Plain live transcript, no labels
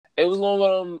It was going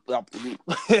on.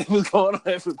 It was going on,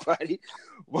 everybody.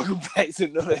 Welcome back to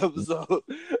another episode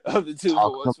of the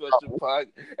 2-for-1 Special Podcast.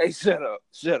 Hey, shut up.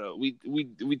 We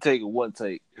take it one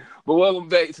take. But welcome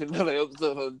back to another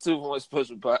episode of the 2-for-1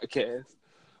 Special Podcast.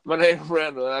 My name is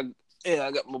Randall, and I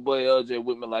got my boy LJ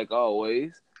with me like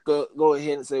always. Go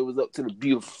ahead and say what's up to the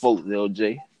beautiful folks,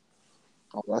 LJ.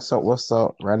 What's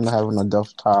up? Randall having a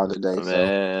tough time today.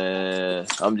 Man,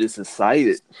 I'm just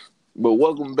excited. But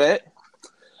welcome back.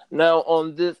 Now,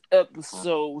 on this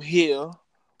episode here,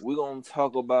 we're going to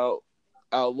talk about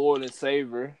our Lord and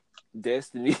Savior,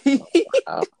 Destiny.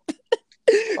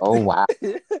 Oh, wow.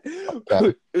 Okay.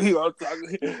 We're going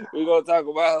to talk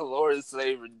about our Lord and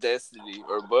Savior, Destiny,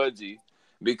 or Bungie,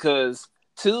 because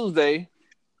Tuesday,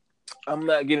 I'm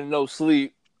not getting no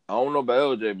sleep. I don't know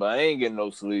about LJ, but I ain't getting no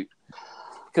sleep.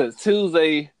 Because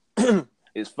Tuesday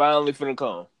is finally finna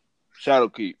come.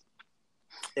 Shadowkeep.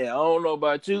 And I don't know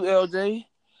about you, LJ,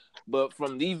 but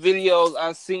from these videos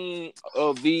I've seen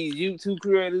of these YouTube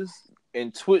creators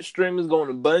and Twitch streamers going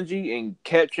to Bungie and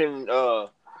capturing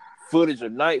footage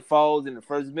of Nightfalls in the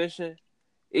first mission,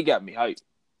 it got me hyped.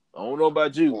 I don't know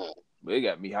about you, but it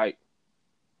got me hyped.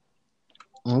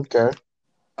 Okay.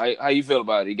 How you feel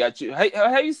about it? Got you?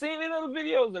 Have you seen any other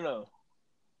videos or no?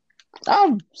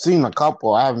 I've seen a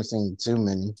couple. I haven't seen too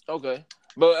many. Okay,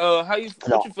 but what you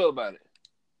feel about it?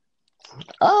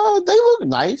 They look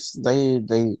nice.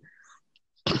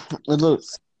 It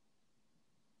looks.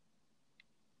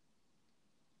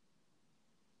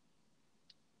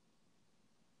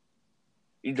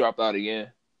 You dropped out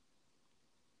again.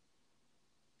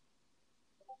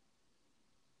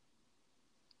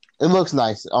 It looks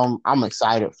nice. I'm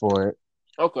excited for it.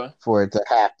 Okay. For it to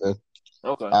happen.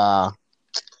 Okay. I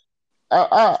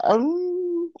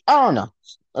don't know.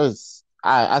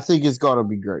 I think it's gonna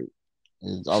be great.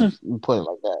 I'll put it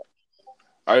like that.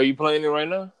 Are you playing it right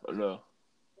now or no?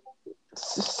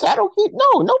 Shadowkeep?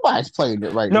 No, nobody's playing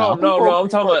it right now. No. I'm talking about. I'm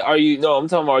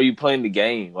talking about. Are you playing the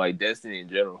game like Destiny in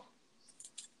general?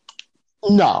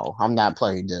 No, I'm not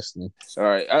playing Destiny. All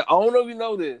right. I don't know if you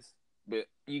know this, but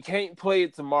you can't play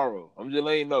it tomorrow. I'm just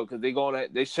letting you know because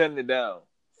they're shutting it down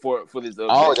for this update.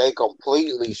 Oh, they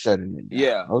completely shutting it down.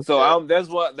 Yeah. Okay. So that's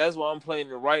why I'm playing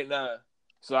it right now,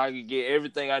 so I can get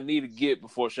everything I need to get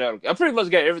before Shadowkeep. I pretty much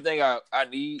got everything I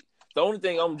need. The only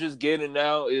thing I'm just getting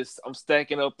now is I'm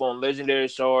stacking up on legendary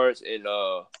shards and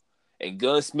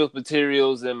gunsmith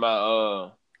materials and my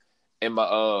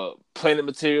planet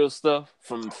material stuff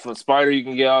from Spider. You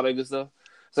can get all that good stuff.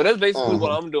 So that's basically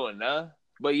what I'm doing now.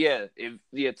 But yeah,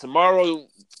 tomorrow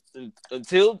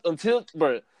until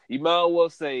bro, you might as well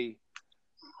say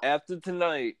after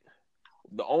tonight.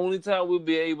 The only time we'll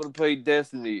be able to play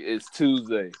Destiny is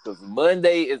Tuesday because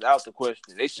Monday is out the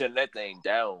question. They shutting that thing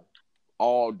down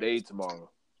all day tomorrow.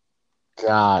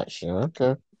 Gotcha.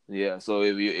 Okay. Yeah. So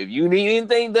if you need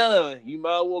anything done, you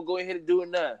might as well go ahead and do it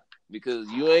now because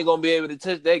you ain't gonna be able to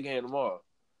touch that game tomorrow.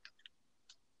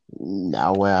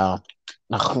 No, well,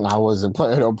 I wasn't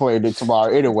planning on playing it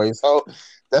tomorrow anyway, so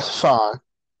that's fine.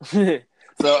 So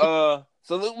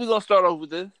we're gonna start off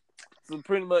with this. So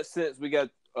pretty much since we got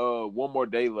one more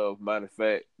day left, matter of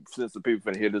fact, since the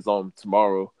people finna hit this on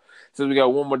tomorrow, since we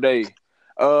got one more day,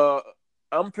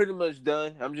 I'm pretty much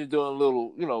done. I'm just doing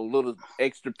little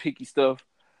extra picky stuff.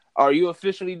 Are you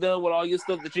officially done with all your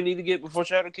stuff that you need to get before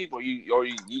Shadowkeep, or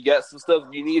you got some stuff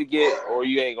you need to get, or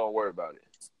you ain't gonna worry about it?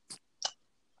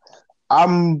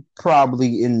 I'm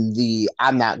probably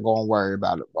I'm not gonna worry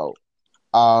about it boat.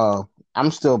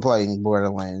 I'm still playing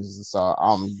Borderlands, so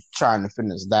I'm trying to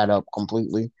finish that up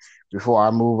completely before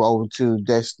I move over to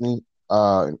Destiny,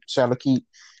 Shadowkeep.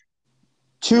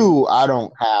 2, I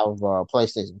don't have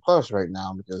PlayStation Plus right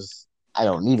now because I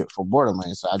don't need it for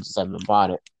Borderlands, so I just haven't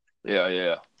bought it.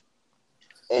 Yeah.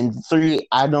 And 3,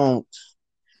 I didn't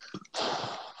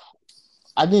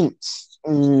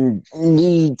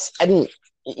need. I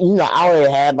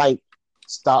already had like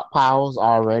stockpiles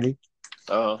already.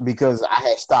 Because I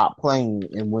had stopped playing,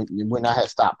 and when I had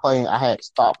stopped playing, I had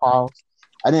stockpiles.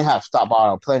 I didn't have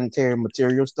stockpile of planetary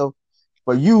material stuff,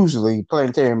 but usually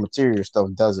planetary material stuff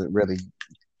doesn't really,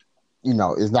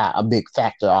 is not a big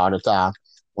factor all the time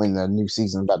when the new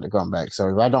season's about to come back. So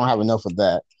if I don't have enough of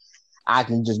that, I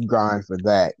can just grind for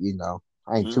that.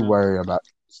 I ain't too worried about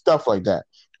stuff like that.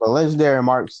 But legendary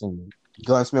marks and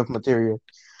gunsmith material,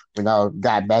 when I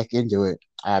got back into it,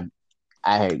 I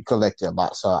had collected a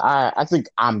lot. So I think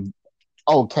I'm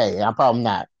okay. I'm probably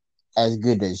not as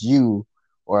good as you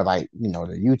or the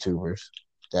YouTubers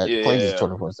that play this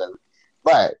 24/7.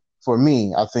 But for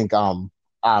me, I think I'm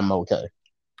okay.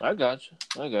 I got you.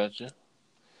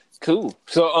 Cool.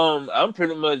 So I'm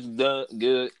pretty much done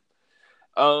good.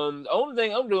 The only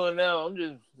thing I'm doing now, I'm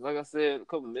just like I said a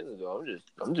couple of minutes ago.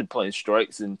 I'm just playing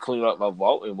strikes and cleaning up my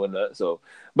vault and whatnot. So,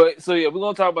 yeah, we're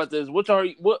gonna talk about this. What are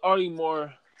you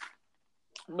more?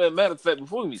 Man, matter of fact,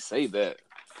 before we say that,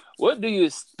 what do you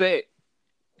expect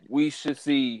we should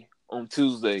see on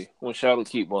Tuesday when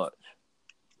Shadowkeep launch?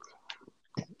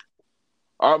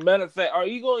 Or matter of fact, are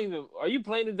you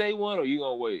playing the day one or are you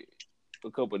gonna wait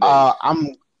a couple of days?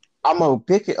 I'm gonna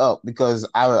pick it up because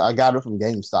I got it from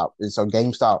GameStop. And so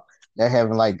GameStop, they're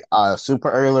having like a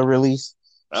super early release,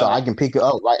 so I can pick it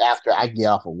up right after I get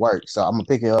off of work. So I'm gonna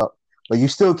pick it up, but you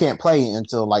still can't play it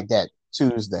until like that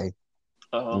Tuesday.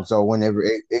 And so whenever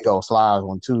it goes live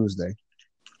on Tuesday,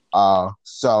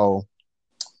 so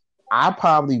I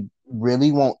probably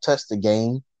really won't touch the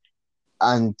game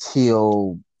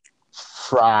until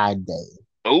Friday.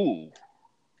 Oh.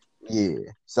 Yeah.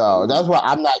 So that's why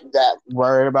I'm not that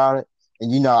worried about it.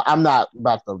 And I'm not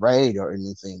about to raid or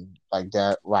anything like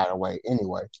that right away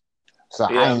anyway. So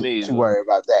I ain't too worried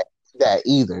about that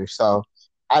either. So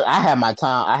I have my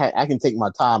time. I can take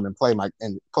my time and play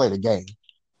the game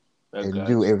and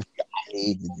do everything I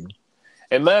need to do.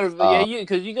 And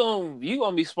because you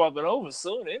gonna be swapping over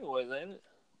soon, anyways, ain't it?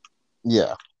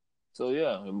 Yeah. So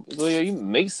you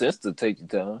make sense to take your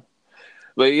time.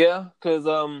 But yeah, because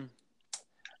I'm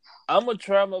gonna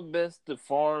try my best to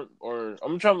farm, or I'm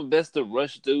gonna try my best to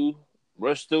rush through it.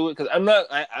 Because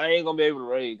I ain't gonna be able to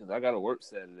raid because I gotta work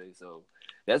Saturday, so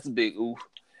that's a big oof.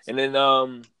 And then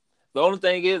the only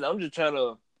thing is,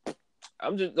 the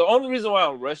only reason why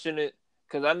I'm rushing it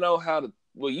because I know how to.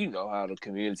 Well, you know how the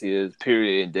community is,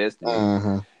 period, in Destiny.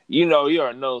 Mm-hmm. You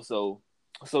already know. So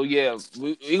yeah,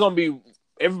 we're gonna be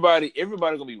everybody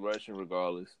gonna be rushing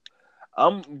regardless.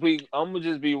 I'm gonna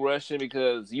just be rushing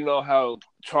because you know how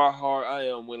try hard I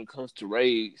am when it comes to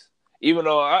raids. Even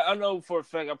though I know for a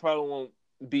fact I probably won't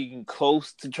be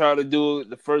close to try to do it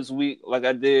the first week like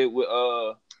I did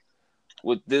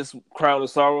with this Crown of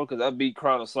Sorrow because I beat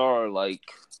Crown of Sorrow like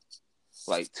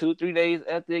 2-3 days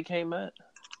after it came out.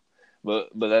 But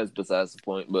that's besides the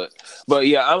point. But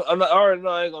yeah, I already know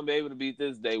I ain't gonna be able to beat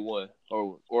this day one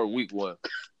or week one.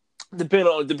 Depending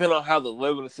on how the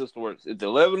leveling system works. If the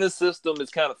leveling system is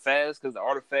kind of fast because the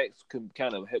artifacts can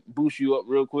kind of boost you up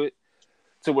real quick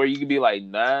to where you can be like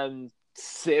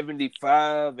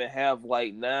 975 and have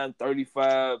like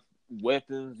 935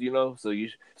 weapons, So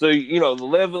the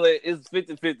leveling is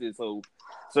 50-50. So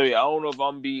yeah, I don't know if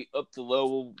I'm gonna be up to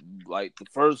level like the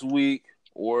first week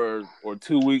or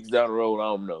 2 weeks down the road. I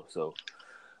don't know. So,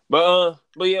 but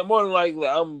yeah, more than likely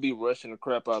I'm gonna be rushing the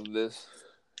crap out of this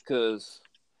because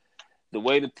the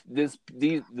way the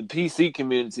PC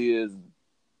community is,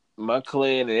 my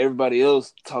clan and everybody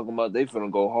else talking about they finna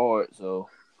go hard. So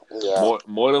yeah,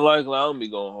 more than likely I'm gonna be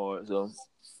going hard. So,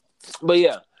 but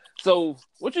yeah. So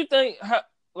what you think? How,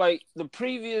 like the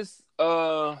previous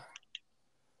DLCs?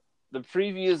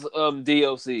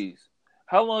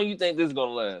 How long you think this is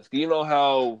gonna last? You know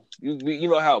how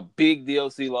big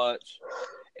DLC launch,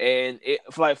 and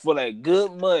for that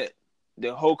good month,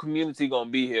 the whole community gonna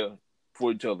be here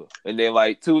for each other, and then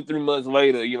like 2-3 months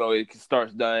later, it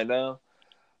starts dying down.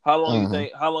 How long you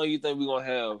think? How long you think we're gonna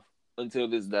have until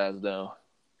this dies down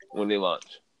when they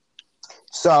launch?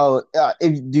 So,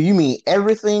 do you mean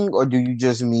everything, or do you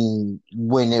just mean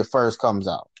when it first comes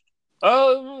out?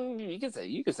 You can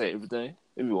say everything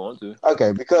if you want to.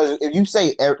 Okay, because if you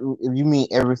mean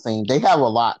everything, they have a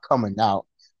lot coming out.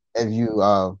 If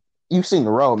you've seen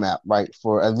the roadmap, right,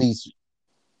 for at least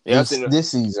this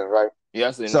season, right? Yeah,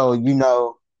 I seen so it.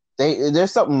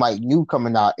 There's something like new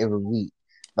coming out every week.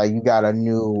 Like you got a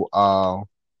new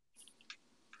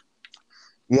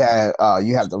you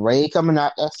have the raid coming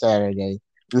out that Saturday.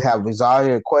 You have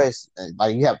Rosario Quest,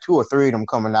 like you have 2 or 3 of them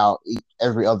coming out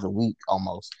every other week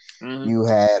almost. Mm-hmm.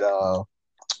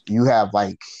 You have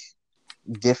like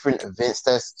different events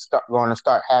that's going to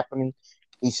start happening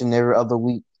each and every other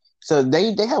week. So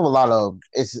they have a lot of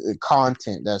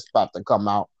content that's about to come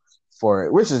out for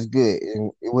it, which is good.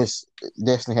 Which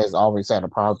Destiny has always had a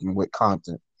problem with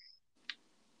content.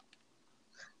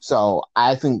 So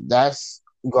I think that's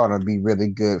gonna be really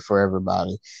good for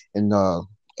everybody and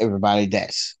everybody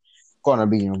that's gonna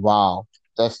be involved.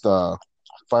 That's the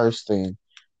first thing.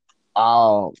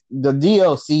 The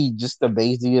DLC, just the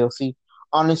base DLC,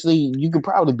 honestly, you could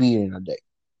probably beat it in a day.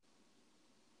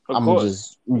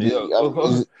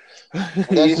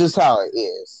 That's just how it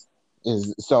is.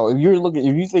 So if you're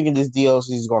thinking this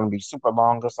DLC is going to be super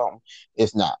long or something,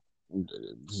 it's not.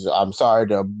 I'm sorry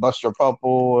to bust your bubble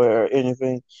or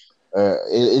anything.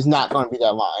 It's not going to be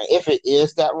that long. If it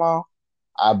is that long,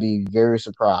 I'll be very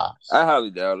surprised. I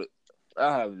highly doubt it.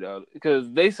 I have doubt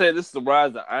because they say this is the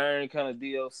Rise of Iron kind of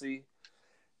DLC,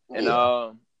 and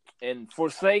Yeah. and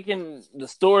Forsaken the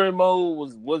story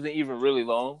mode wasn't even really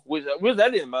long, which I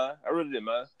didn't mind. I really didn't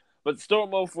mind, but the story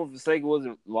mode for Forsaken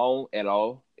wasn't long at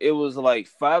all. It was like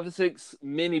 5 or 6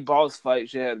 mini boss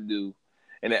fights you had to do,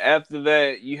 and then after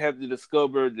that you have to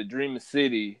discover the Dreaming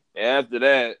City, and after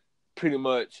that, pretty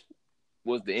much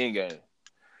was the end game.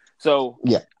 So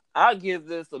Yeah. I give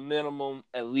this a minimum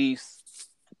at least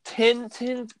 10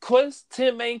 quests,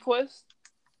 10 main quests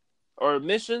or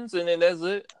missions, and then that's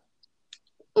it.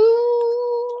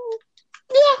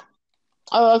 Yeah.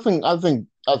 I think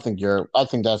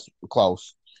that's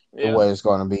close to Yeah, what it's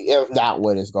going to be, if not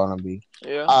what it's going to be.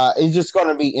 yeah. It's just going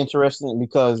to be interesting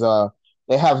because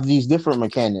they have these different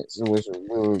mechanics, which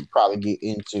we'll probably get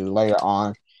into later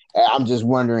on. And I'm just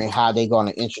wondering how they're going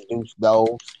to introduce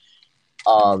those.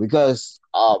 Because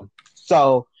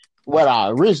so what I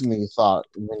originally thought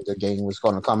when the game was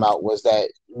going to come out was that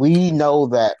we know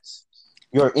that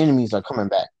your enemies are coming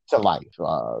back to life.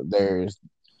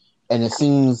 And it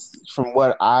seems from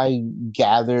what I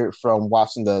gathered from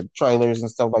watching the trailers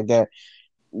and stuff like that,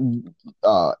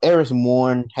 Eris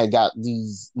Morn had got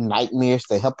these nightmares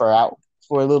to help her out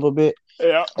for a little bit,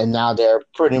 Yeah. and now they're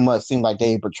pretty much seem like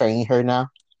they portraying her now.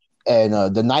 And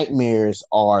the nightmares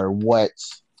are What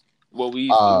we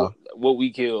used uh to, what we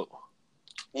killed.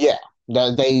 yeah,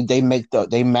 that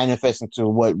they manifest into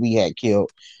what we had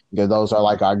killed, because those are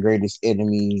like our greatest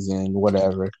enemies and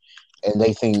whatever. And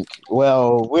they think,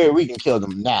 well, we can kill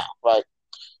them now, right?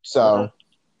 Uh-huh. So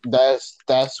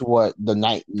that's what the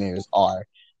nightmares are.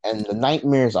 And the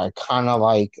nightmares are kind of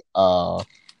like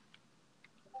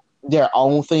their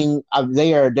own thing.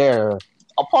 They're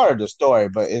a part of the story,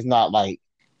 but it's not like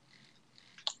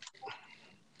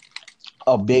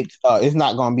a big. It's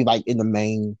not going to be like in the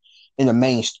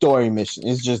main story mission.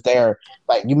 It's just there.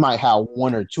 Like you might have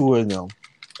one or two of them,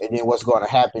 and then what's going to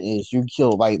happen is you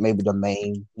kill like maybe the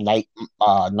main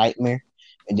nightmare,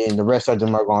 and then the rest of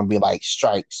them are going to be like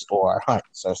strikes or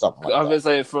hunts or something like I was that.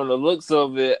 gonna say, from the looks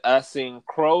of it, I seen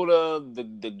Crota,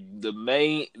 the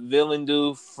main villain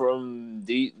dude from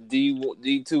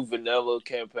D2 Vanilla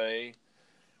campaign,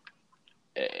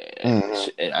 Mm-hmm.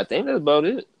 and I think that's about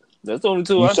it. That's the only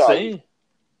two You I saw seen.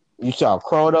 you saw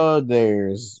Crota.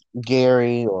 There's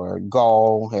Gary or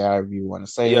Gaul, however you want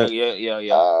to say Yeah, it. yeah, yeah,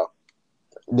 yeah. Uh,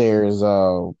 there's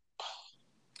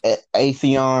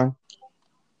Atheon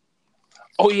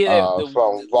Oh yeah,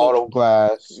 from Vault of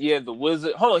Glass. the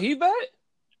wizard. Hold on, he back?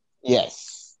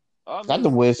 Yes, Oh, I not the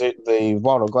missed it. wizard, the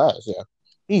Vault of Glass. Yeah,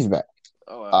 he's back.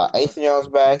 Oh, okay. Atheon's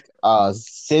back.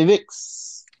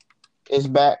 Civics is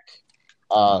back.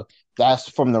 Uh, that's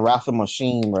from the Wrath of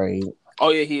Machine raid.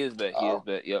 Oh yeah, he is back. He Uh, is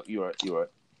back. Yep, you're right. You're right.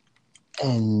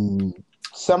 and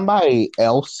somebody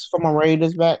else from a raid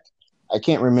is back. I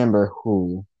can't remember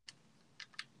who.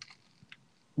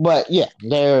 But yeah,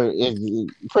 there is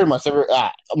pretty much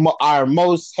our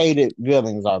most hated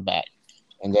villains are back,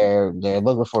 and they're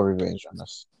looking for revenge on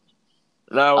us.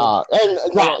 Now, And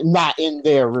hold on. not in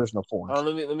their original forms.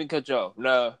 Let me cut you off.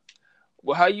 Now,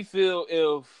 well, how you feel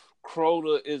if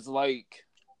Crota is like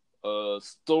a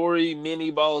story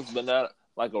mini boss, but not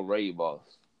like a raid boss?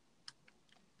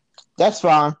 That's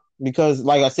fine because,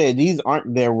 like I said, these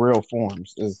aren't their real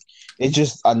forms. It's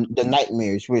just the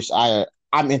nightmares, which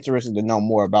I'm interested to know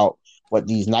more about what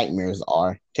these nightmares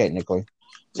are technically.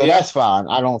 So Yeah. that's fine.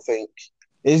 I don't think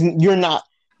isn't you're not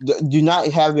do not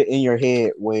have it in your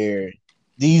head where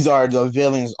these are the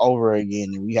villains over again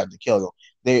and we have to kill them.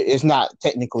 It's not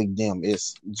technically them.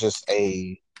 It's just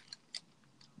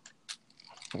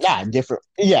different.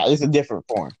 Yeah, it's a different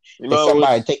form. You It's might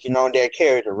somebody was taking on their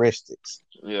characteristics.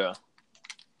 yeah.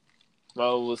 Might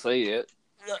will say it.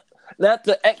 Not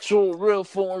the actual real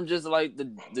form, just like the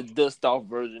dust off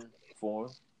version form,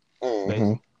 Mm-hmm.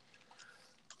 basically.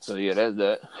 So yeah, that's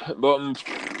that.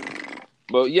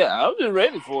 But yeah, I'm just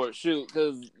ready for it. Shoot,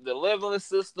 because the leveling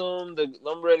system,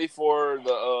 I'm ready for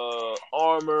the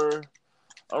armor.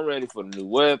 I'm ready for the new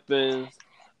weapons.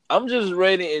 I'm just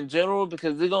ready in general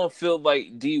because they're gonna feel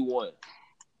like D1.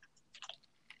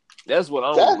 That's what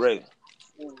I'm That ready.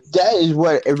 that is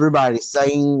what everybody's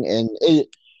saying, and it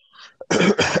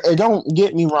don't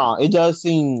get me wrong. It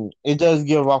does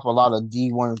give off a lot of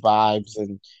D1 vibes,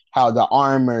 and how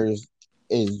the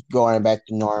is going back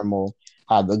to normal,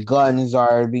 how the guns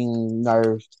are being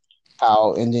nerfed,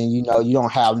 how and then you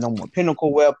don't have no more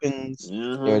pinnacle weapons. They're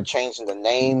Mm-hmm. changing the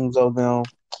names of them.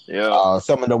 Yeah.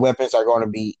 Some of the weapons are going to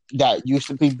be that used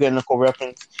to be pinnacle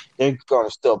weapons. They're going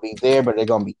to still be there, but they're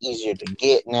going to be easier to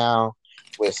get now,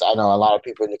 which I know a lot of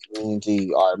people in the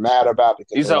community are mad about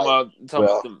because You they're like, talking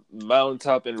about well, the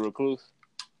mountaintop and recluse?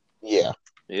 Yeah.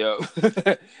 Yep.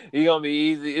 It's gonna be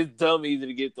easy. It's dumb easy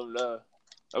to get them now.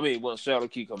 I mean, once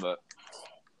Shadowkeep come out.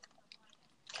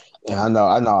 Yeah, I know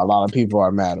a lot of people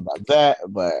are mad about that,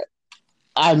 but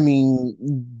I mean,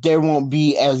 they won't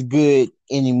be as good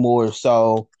anymore.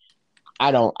 So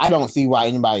I don't see why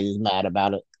anybody is mad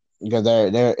about it because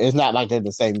they're it's not like they're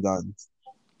the same guns.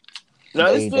 No,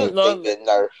 it's still They've been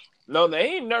nerfed. No, they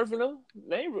ain't nerfing them.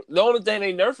 The only thing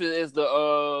they nerfing is the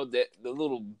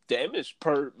little damage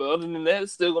perk. But other than that,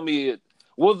 it's still gonna be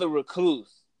the recluse.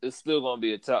 It's still gonna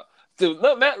be a top. Still,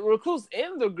 no, Matt recluse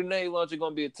and the grenade launcher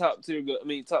gonna be a top tier.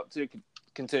 Top tier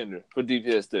contender for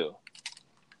DPS still.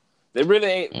 They really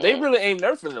ain't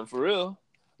nerfing them for real.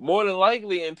 More than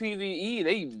likely in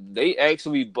PvE, they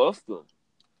actually buffed them.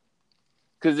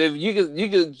 Because if you can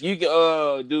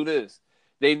do this.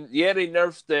 They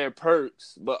nerfed their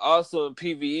perks, but also in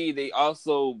PvE they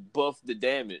also buffed the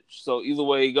damage. So either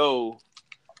way you go,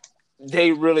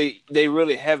 they really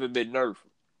haven't been nerfed,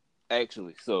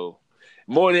 actually. So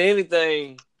more than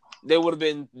anything, they would have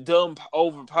been dumb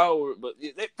overpowered, but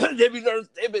they've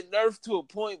been nerfed to a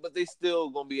point, but they still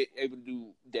gonna be able to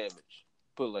do damage.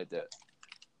 Put it like that.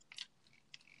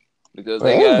 Because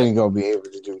they everything gonna be able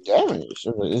to do damage.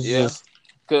 It's just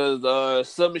because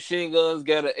submachine guns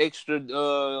got an extra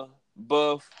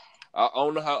buff. I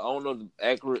don't know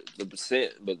the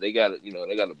percent, but they got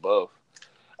they got a buff.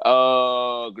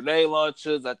 Grenade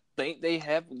launchers, I think they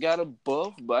have got a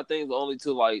buff, but I think it's only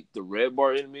to like the red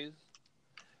bar enemies.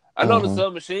 I know the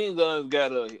submachine guns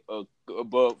got a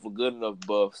buff, a good enough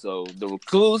buff, so the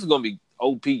recluse is gonna be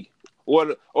OP,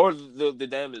 or the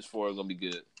damage for it is gonna be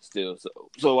good still.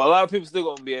 So a lot of people still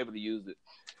gonna be able to use it.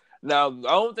 Now I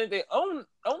don't think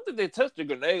they touched the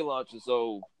grenade launcher,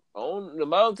 so on the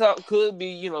mountaintop could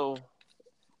be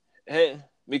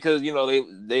because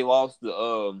they lost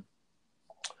the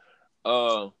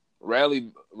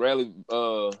rally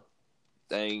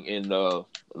thing in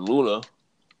Luna.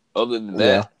 Other than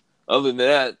that,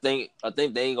 I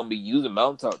think they ain't gonna be using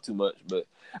mountaintop too much. But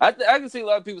I can see a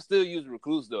lot of people still use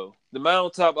recluse though. The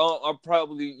mountaintop, you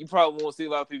probably won't see a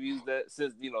lot of people use that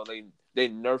since they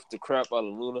nerfed the crap out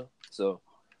of Luna. So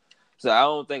I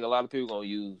don't think a lot of people gonna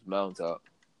use mountaintop.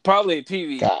 Probably in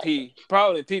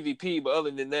PvP, but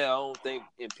other than that, I don't think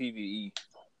in PvE.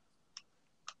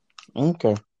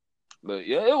 Okay. But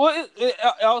yeah, it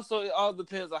all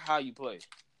depends on how you play.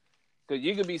 Cause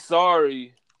you could be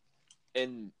sorry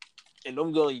and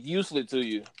I'm going useless to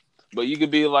you, but you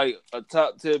could be like a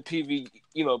top tier PvP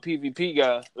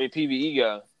guy, PvE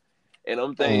guy, and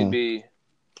I'm thinking be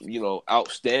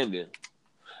outstanding.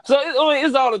 So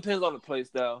it all depends on the play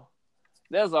style.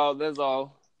 That's all.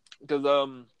 Because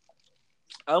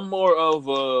I'm more of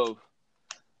a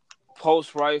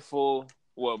post rifle.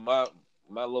 Well, my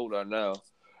loadout now.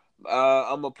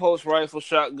 I'm a post rifle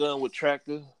shotgun with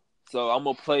tractor. So I'm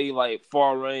gonna play like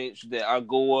far range. Then I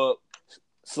go up,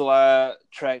 slide,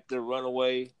 tractor, run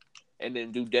away, and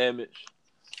then do damage.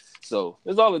 So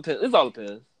it all depends how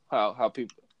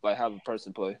people how the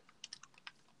person play.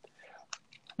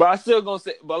 But a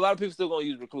lot of people still gonna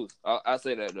use recluse. I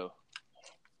say that though.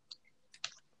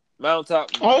 Mountaintop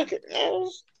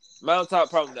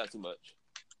probably not too much.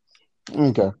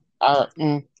 Okay.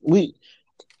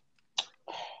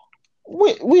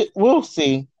 We'll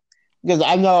see. Because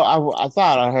I know I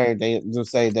thought I heard they just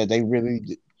say that they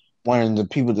really wanted the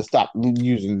people to stop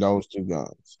using those two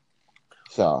guns.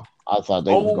 So I thought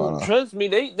they was gonna. Trust me,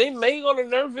 they may gonna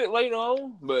nerf it later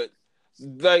on, but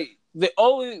I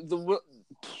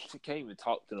can't even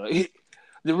talk tonight.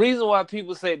 The reason why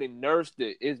people say they nerfed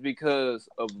it is because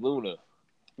of Luna.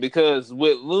 Because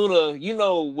with Luna,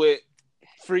 with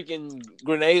freaking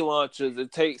grenade launchers,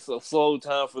 it takes a slow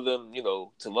time for them, to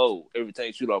load every time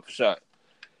you shoot off a shot.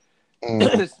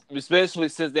 Especially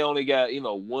since they only got,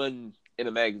 one in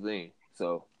a magazine.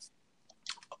 So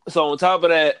on top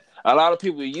of that, a lot of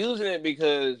people are using it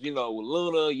because, with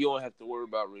Luna, you don't have to worry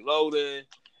about reloading.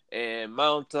 And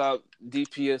mountaintop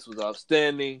DPS was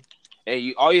outstanding.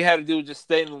 And all you had to do was just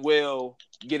stand well,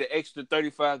 get an extra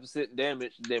 35%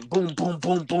 damage, then boom, boom,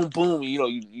 boom, boom, boom.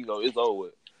 It's over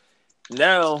with.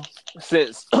 Now,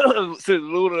 since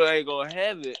Luna ain't gonna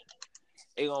have it,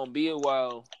 it's gonna be a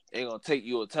while. It's gonna take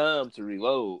you a time to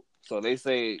reload. So they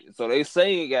say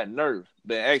it got nerfed,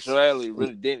 but actually it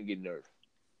really didn't get nerfed.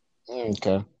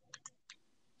 Okay.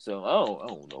 So I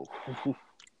don't know.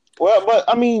 Well, but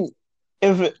I mean,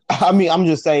 I'm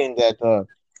just saying that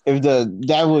if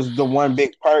that was the one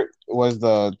big perk was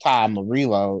the time of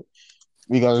reload,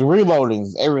 because reloading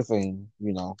is everything,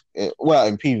 in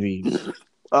PvP.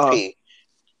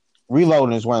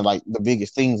 Reloading is one of like the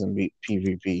biggest things in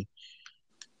PvP.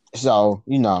 So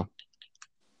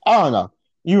I don't know.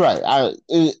 You're right.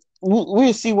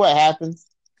 We'll see what happens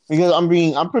because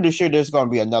I'm pretty sure there's gonna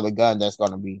be another gun that's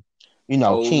gonna be, king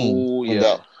Oh when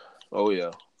yeah, oh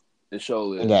yeah, it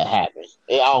sure is. that happens.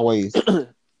 It always is.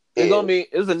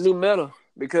 It's a new meta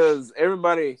because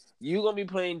everybody you gonna be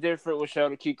playing different when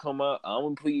Shadowkeep come out.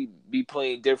 I'm gonna be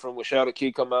playing different when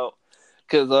Shadowkeep come out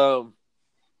because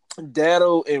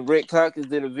Dado and Rick Cockers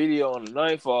did a video on the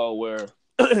Nightfall where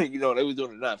they was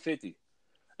doing the 950,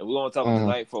 and we're gonna talk about the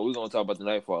Nightfall. We're gonna talk about the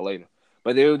Nightfall later.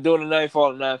 But they were doing the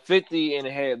Nightfall at 950, and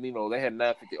it had they had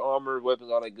 950 armor, weapons,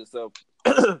 all that good stuff.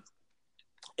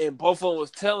 And both of them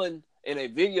was telling in their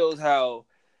videos how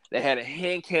they had a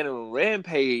hand cannon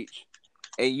rampage,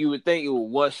 and you would think it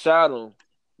would one shot them,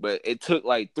 but it took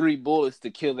like 3 bullets to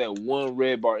kill that one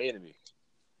red bar enemy.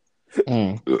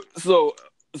 So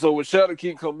when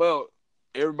Shadowkeep come out,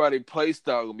 everybody play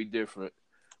style gonna be different.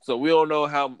 So we don't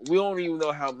even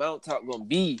know how Mount Top gonna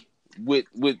be with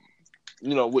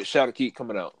Shadowkeep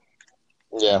coming out.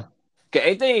 Yeah.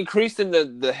 Okay, ain't they increasing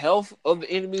the health of the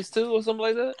enemies too, or something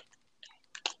like that?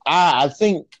 I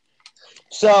think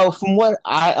so. From what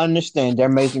I understand, they're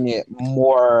making it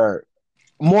more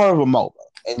of a mobile,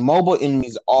 and mobile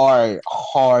enemies are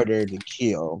harder to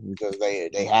kill because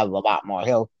they have a lot more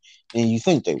health than you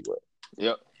think they would.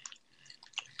 Yep.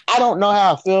 I don't know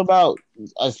how I feel about,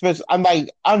 especially. I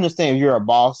understand if you're a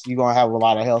boss, you're gonna have a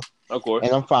lot of health, of course,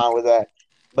 and I'm fine with that.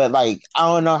 But I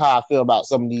don't know how I feel about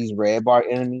some of these red bar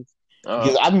enemies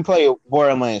because I've been playing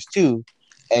Borderlands 2,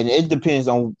 and it depends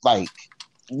on a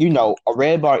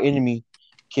red bar enemy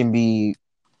can be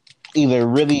either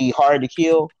really hard to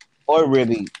kill or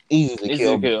really easy to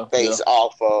kill based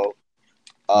off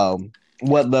of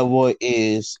what level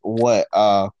is what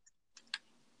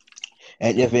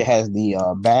and if it has the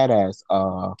badass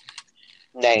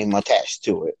name attached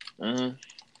to it.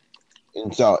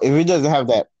 And so if it doesn't have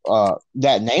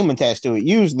that name attached to it,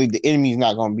 usually the enemy's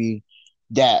not going to be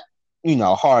that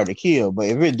hard to kill. But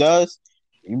if it does,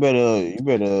 you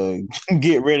better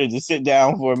get ready to sit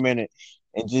down for a minute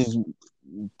and just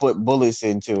put bullets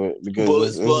into it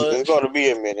because it's going to be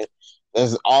a minute.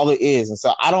 That's all it is. And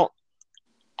so I don't.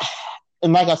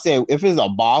 And like I said, if it's a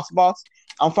boss,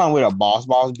 I'm fine with a boss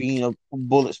being a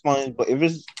bullet sponge. But if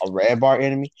it's a red bar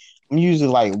enemy, I'm usually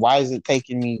like, why is it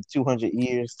taking me 200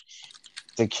 years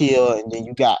to kill? And then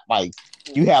you have like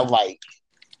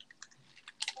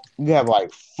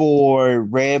 4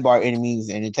 red bar enemies,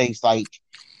 and it takes like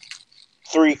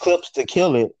 3 clips to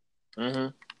kill it.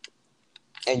 And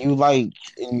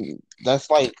that's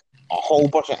like a whole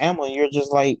bunch of ammo, and you're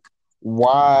just like,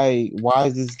 why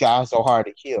is this guy so hard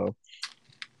to kill?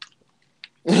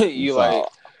 You like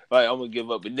I'm gonna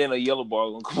give up, and then a yellow bar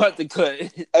gonna come out the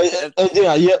cut.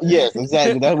 Yes,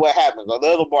 exactly. That's what happens. A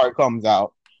yellow bar comes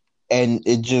out, and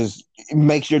it just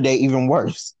makes your day even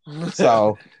worse.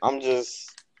 So I'm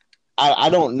just, I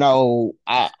don't know.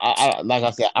 I like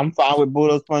I said, I'm fine with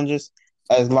bullet sponges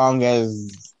as long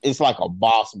as it's like a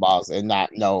boss and not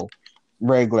no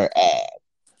regular ad.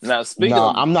 Now speaking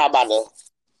of, I'm not about to.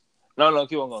 No,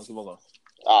 keep on going.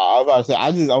 I was about to say,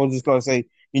 I was just gonna say,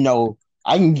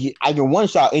 I can one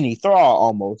shot any thrall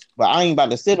almost, but I ain't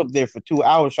about to sit up there for 2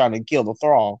 hours trying to kill the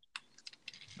thrall.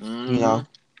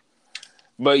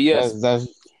 But yes,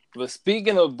 but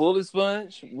speaking of bullet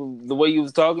sponge, the way you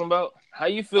was talking about, how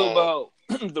you feel about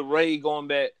the raid going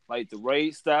back, like the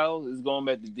raid style is going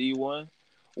back to D1,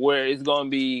 where it's going to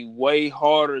be way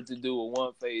harder to do a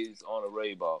one phase on a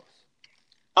raid boss?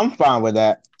 I'm fine with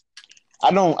that.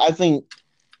 I think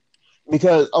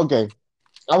because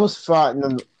I was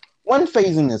fine. One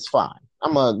phasing is fine.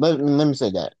 Let me say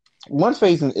that one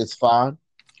phasing is fine.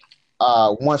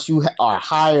 Once you are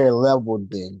higher level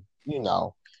than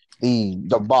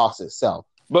the boss itself.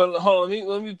 But hold on,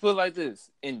 let me put it like this: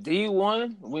 in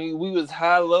D1, when we was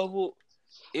high level,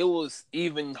 it was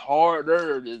even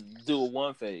harder to do a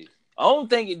one phase. I don't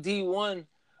think in D1.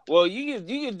 Well, you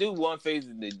can do one phase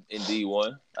in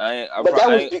D1. But that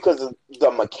was because of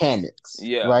the mechanics.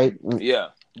 Yeah. Right. Yeah.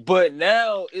 But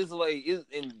now it's like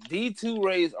in D2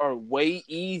 raids are way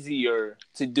easier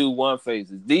to do one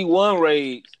phases. D1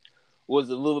 raids was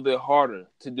a little bit harder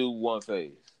to do one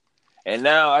phase. And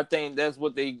now I think that's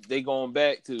what they going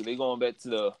back to. They going back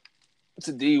to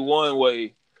D1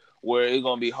 way where it's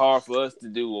gonna be hard for us to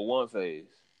do a one phase.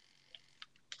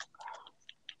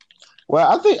 Well,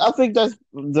 I think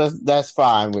that's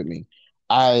fine with me.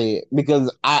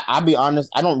 Because I'll be honest,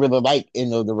 I don't really like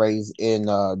any of the raids in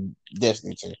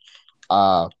Destiny 2.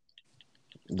 I'm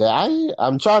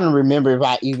trying to remember if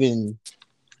I did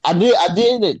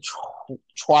it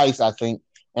twice, I think,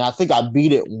 and I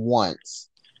beat it once.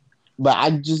 But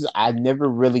I never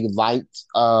really liked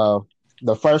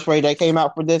the first raid that came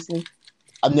out for Destiny.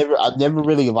 I never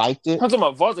really liked it, I'm talking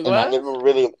about Vault of and I Glass. never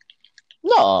really.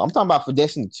 No, I'm talking about for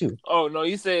Destiny 2. Oh no,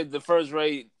 you said the first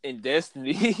raid in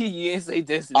Destiny. You didn't say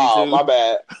Destiny Oh, 2. my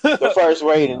bad. The first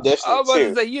raid in I Destiny was about to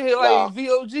 2. say you hit No, like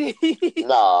VOG.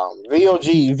 no,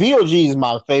 VOG is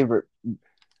my favorite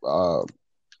uh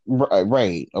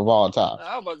raid of all time.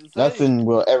 I was about to say. Nothing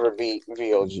will ever beat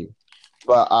VOG.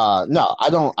 But no, I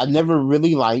don't. I never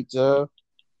really liked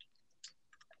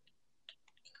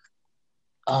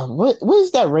what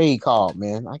is that raid called,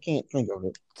 man? I can't think of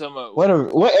it. About,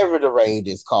 Whatever the raid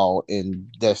is called in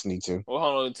Destiny 2. well,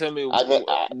 hold on. Tell me.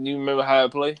 I You remember how I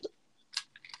play?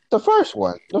 the first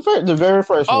one, the very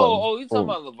first one. Oh, you talking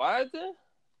about Leviathan?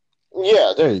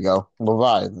 Yeah, there you go,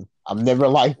 Leviathan. I've never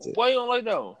liked it. Why you don't like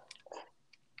that one?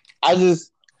 I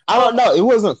don't know. It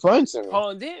wasn't fun to me. Hold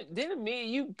on, didn't me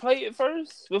and you play it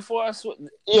first before I switched?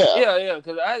 Yeah, yeah.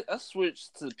 Because I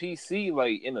switched to PC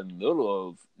like in the middle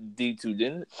of D2,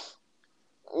 didn't it?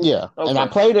 Yeah, okay. And I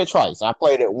played it twice. I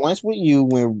played it once with you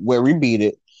where we beat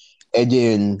it, and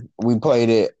then we played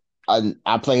it.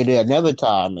 I played it another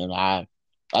time, and I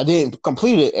didn't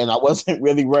complete it, and I wasn't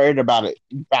really worried about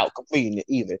completing it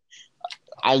either.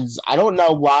 I don't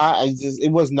know why.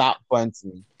 It was not fun to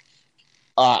me.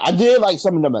 I did like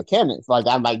some of the mechanics. Like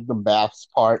I like the baths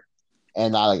part,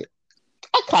 and I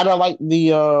kind of like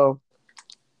the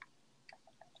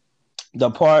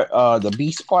part the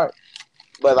beast part,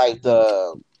 but like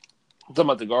the talking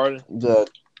about the garden. The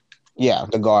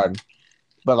garden,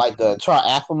 but like the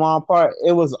triathlon part,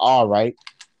 it was all right.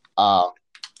 I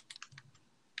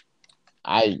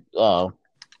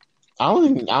don't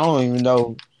even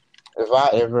know if I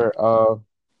ever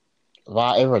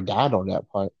died on that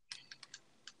part.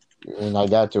 And I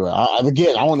got to it. I don't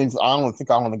think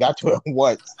I only got to it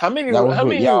once. How many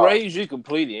raids you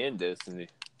completed in Destiny?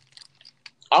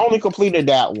 I only completed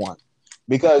that one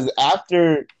because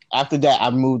after that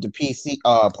I moved to PC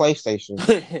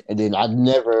PlayStation and then I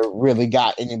never really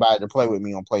got anybody to play with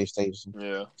me on PlayStation.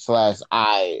 Yeah. /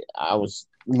 I was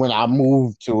when I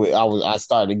moved to it, I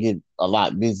started to get a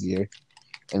lot busier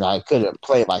and I couldn't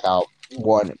play like I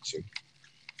wanted to.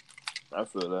 I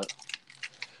feel that.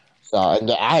 So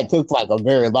and I took like a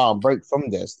very long break from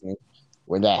Destiny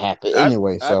when that happened.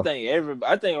 Anyway, I think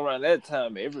around that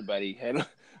time everybody had.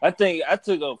 I think I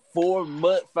took a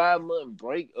 5-month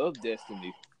break of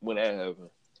Destiny when that happened.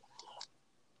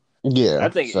 Yeah, I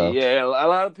think a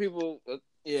lot of people.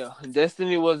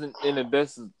 Destiny wasn't in the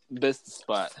best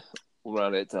spot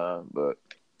around that time, but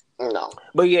no.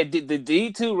 But yeah, the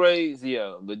D2 raids, the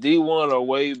D1 are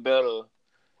way better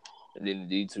than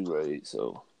the D2 raids.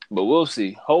 So. But we'll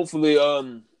see. Hopefully,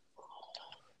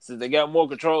 since they got more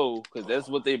control, because that's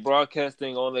what they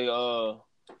broadcasting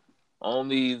on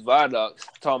these viaducts,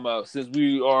 talking about since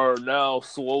we are now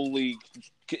slowly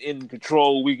in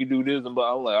control, we can do this. But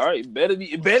I'm like, all right, it better be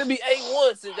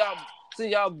A1 since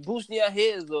y'all boosting your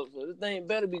heads up. So this thing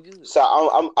better be good. So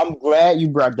I'm glad you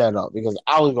brought that up because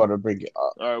I was going to bring it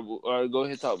up. All right, go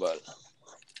ahead, talk about it.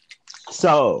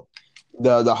 So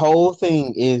the whole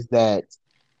thing is that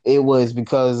it was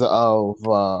because of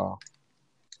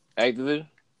Activision.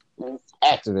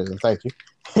 Thank you.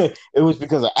 It was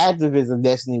because of Activision.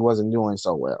 Destiny wasn't doing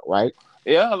so well, right?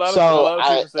 Yeah, a lot of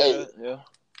people say that. Yeah.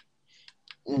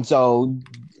 And so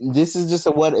this is just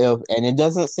a what if, and it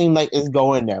doesn't seem like it's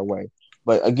going that way.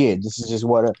 But again, this is just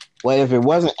what if. What if it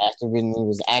wasn't Activision? It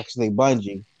was actually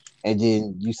Bungie, and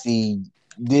then you see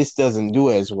this doesn't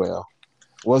do as well.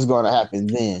 What's going to happen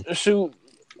then? Shoot.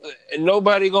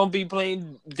 Nobody gonna be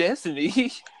playing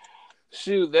Destiny.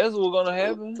 Shoot, that's what's gonna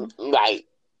happen. Like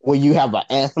when you have an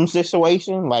Anthem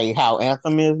situation, like how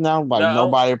Anthem is now, like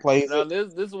nobody plays it.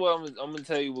 This is what I'm gonna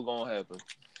tell you what's gonna happen.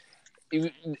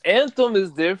 Anthem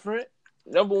is different.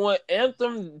 Number one,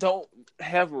 Anthem don't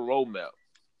have a roadmap.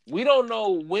 We don't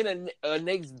know when a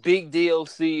next big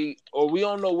DLC, or we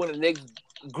don't know when the next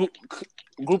group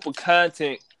of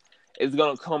content is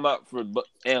gonna come out for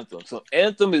Anthem. So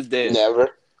Anthem is dead.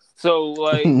 Never. So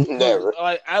like, never.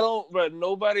 Like I don't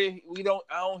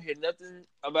hear nothing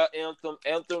about Anthem.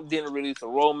 Anthem didn't release a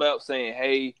roadmap saying,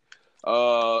 "Hey,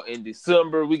 in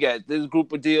December we got this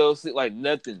group of DLC." Like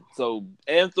nothing. So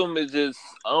Anthem is just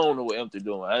I don't know what Anthem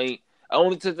doing. I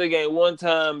only took the game one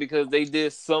time because they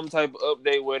did some type of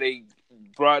update where they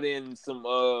brought in some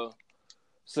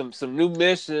new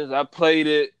missions. I played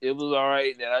it. It was all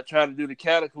right. Then I tried to do the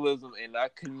Cataclysm, and I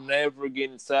could never get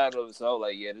inside of it. So I was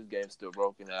like, yeah, this game's still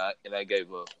broken. And I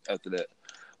gave up after that.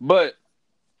 But,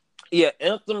 yeah,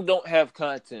 Anthem don't have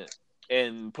content.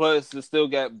 And plus, it still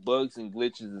got bugs and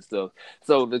glitches and stuff.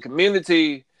 So the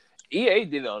community, EA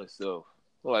did it on itself.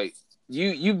 Like,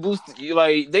 you boosted you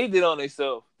like they did on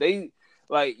themselves. They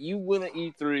like you win an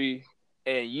E3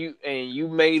 and you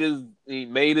made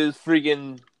his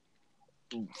freaking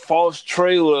false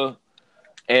trailer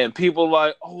and people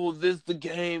like, oh, this is the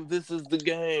game, this is the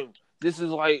game. This is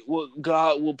like what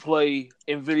God will play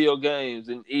in video games,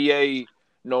 and EA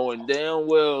knowing damn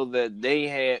well that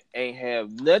they ain't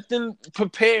have nothing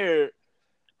prepared,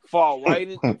 fall right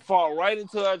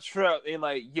into our trap and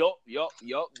like, yup,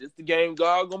 this the game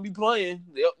God gonna be playing.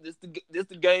 Yep, this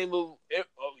the game of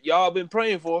y'all been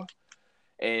praying for.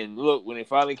 And look, when it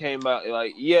finally came out,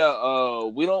 like, yeah,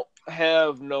 we don't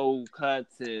have no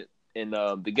content, and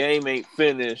the game ain't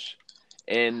finished,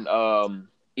 and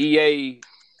EA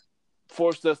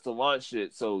forced us to launch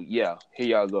it. So yeah, here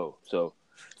y'all go. So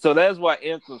that's why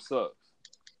Anthem sucks.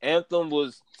 Anthem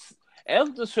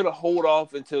should have hold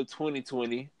off until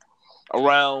 2020,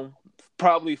 around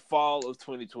probably fall of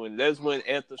 2020. That's when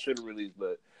Anthem should have released,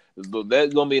 but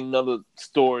that's gonna be another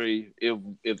story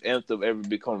if Anthem ever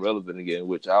become relevant again,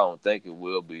 which I don't think it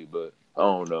will be, but I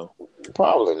don't know.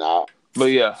 Probably not. But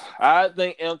yeah, I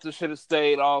think Anthem should have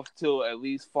stayed off till at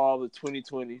least fall of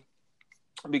 2020,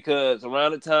 because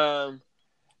around the time,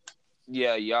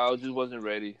 yeah, y'all just wasn't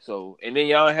ready. So, and then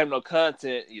y'all don't have no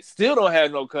content. You still don't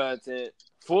have no content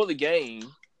for the game.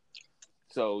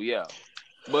 So yeah,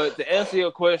 but to answer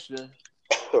your question,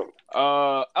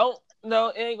 I don't. No,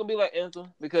 it ain't gonna be like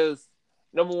Anthem, because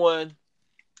number one,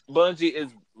 Bungie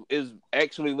is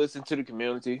actually listening to the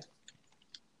community.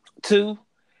 Two,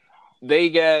 they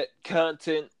got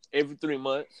content every 3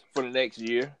 months for the next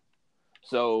year.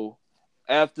 So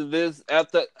after this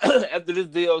after this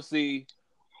DLC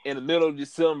in the middle of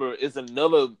December, it's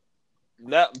another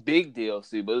not big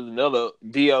DLC, but it's another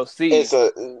DLC. It's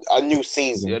a new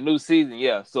season. Yeah, a new season,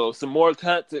 yeah. So some more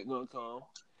content gonna come.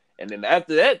 And then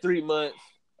after that 3 months,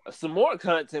 some more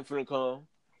content for them come,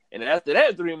 and after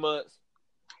that 3 months,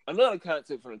 another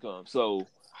content for them come. So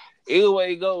either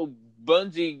way you go,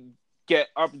 Bungie got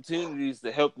opportunities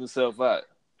to help themselves out.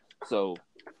 So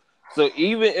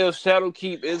even if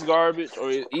Shadowkeep is garbage,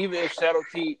 or even if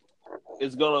Shadowkeep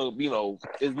is gonna,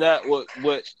 is not what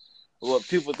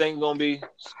people think gonna be,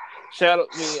 not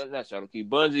Shadowkeep,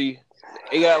 Bungie,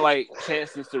 they got like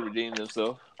chances to redeem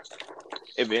themselves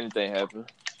if anything happens.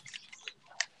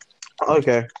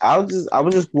 Okay, I was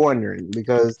just wondering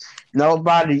because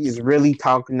nobody is really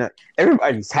talking.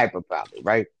 Everybody's hype about it,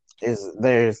 right?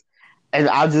 And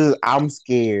I'm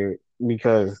scared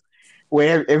because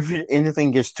if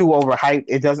anything gets too overhyped,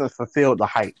 it doesn't fulfill the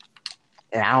hype,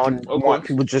 and I don't want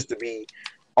people just to be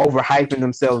overhyping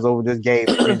themselves over this game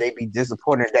and then they be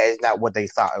disappointed that it's not what they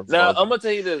thought it was. Now I'm gonna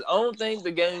tell you this: I don't think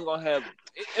the game gonna have.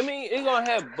 I mean, it's gonna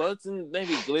have bugs and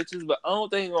maybe glitches, but I don't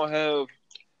think it's gonna have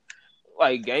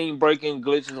like game breaking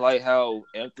glitches like how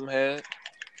Anthem had.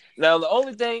 Now the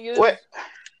only thing is a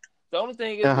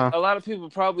lot of people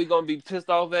probably gonna be pissed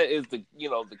off at is the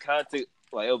content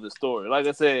like of the story. Like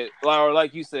I said, or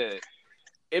like you said,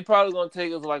 it probably gonna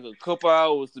take us like a couple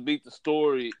hours to beat the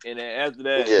story, and then after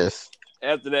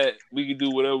that we can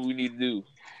do whatever we need to do.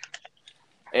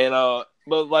 And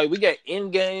but like we got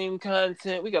in-game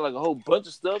content, we got like a whole bunch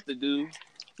of stuff to do.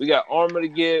 We got armor to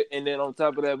get, and then on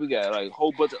top of that, we got like a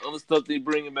whole bunch of other stuff they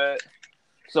bringing back.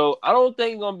 So I don't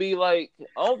think it's gonna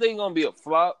be a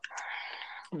flop,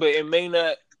 but it may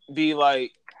not be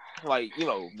like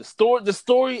the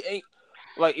story ain't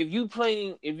like if you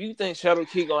think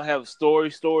Shadowkeep gonna have a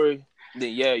story,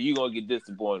 then yeah, you gonna get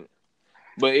disappointed.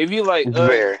 But if you like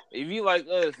us, and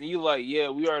you like, yeah,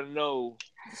 we already know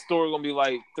the story gonna be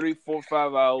like 3, 4,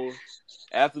 5 hours.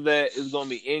 After that, it's gonna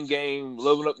be in game,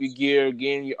 leveling up your gear,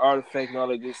 getting your artifact and all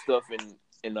that good stuff, and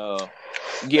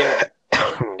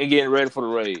getting ready for the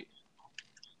raid.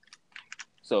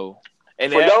 So,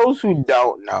 and for those who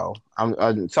don't know,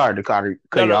 I'm sorry to cut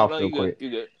you off real quick. You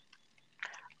good.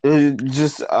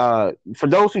 Just for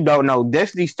those who don't know,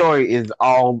 Destiny's story is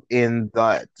all in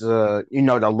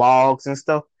the logs and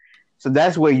stuff. So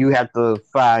that's where you have to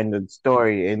find the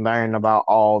story and learn about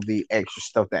all the extra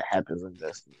stuff that happens in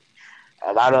Destiny.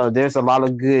 There's a lot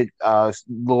of good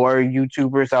lore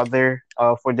YouTubers out there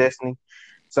for Destiny.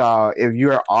 So if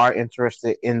you are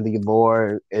interested in the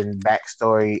lore and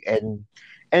backstory and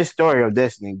story of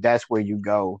Destiny, that's where you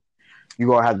go. You're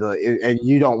gonna have to, and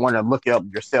you don't want to look it up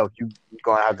yourself. You're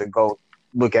gonna have to go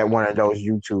look at one of those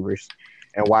YouTubers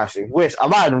and watch it. Which a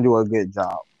lot of them do a good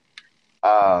job.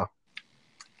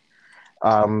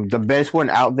 The best one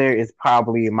out there is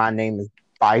probably My Name is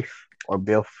Biff or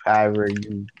Biff, however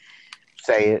you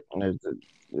say it.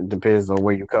 It depends on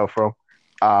where you come from.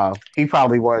 He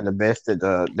probably one of the best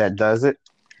that does it.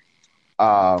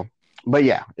 But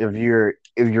yeah, if you're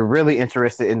really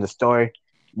interested in the story,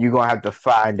 you're gonna have to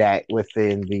find that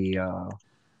within the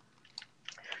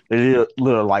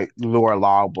little like lore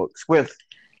log books. With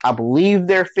I believe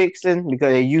they're fixing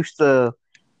because they used to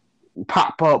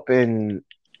pop up in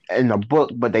the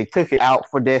book, but they took it out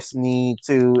for Destiny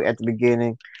 2 at the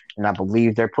beginning, and I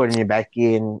believe they're putting it back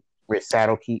in with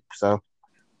Shadowkeep. So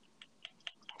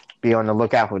be on the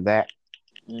lookout for that.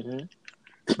 Mm-hmm.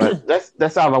 But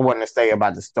that's all I wanted to say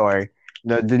about the story.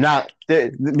 Do not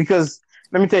because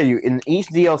let me tell you, in each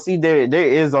DLC there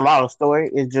is a lot of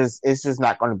story. It's just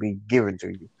not going to be given to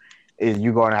you.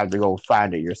 You're going to have to go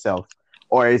find it yourself,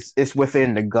 or it's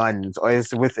within the guns, or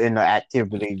it's within the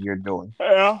activity you're doing.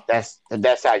 Yeah.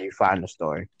 That's how you find the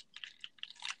story.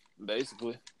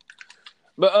 Basically.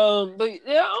 But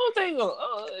yeah, I don't think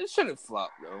it shouldn't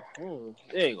flop though.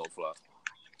 It ain't gonna flop.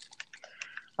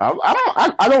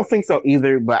 I don't think so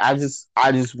either. But I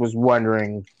just was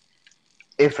wondering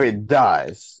if it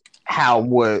does, how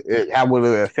would it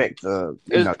affect the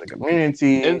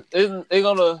community? It's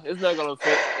not gonna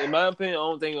affect. In my opinion, I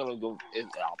don't think it's gonna go.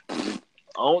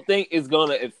 I don't think it's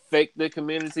gonna affect the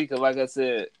community because, like I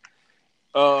said,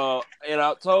 in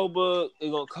October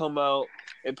it's gonna come out.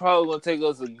 It probably gonna take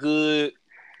us a good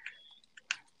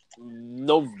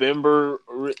November,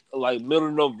 like middle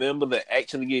of November, to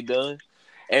actually get done.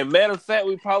 And matter of fact,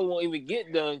 we probably won't even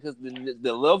get done because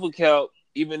the level count,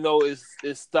 even though it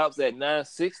stops at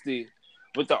 960,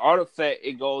 with the artifact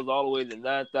it goes all the way to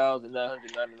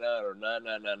 9,999 or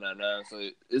 99999. So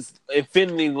it's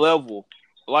infinity level,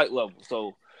 light level.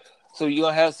 So you're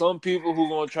gonna have some people who are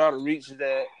gonna try to reach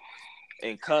that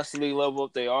and constantly level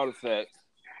up their artifacts.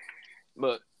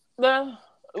 But nah,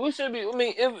 we should be. I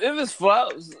mean, if it's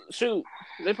flops, shoot,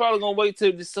 they probably gonna wait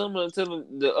till December until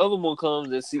the other one comes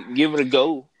and give it a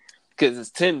go, because it's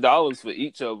 $10 for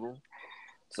each of them.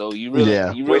 So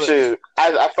Yeah, you which really, is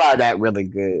I find that really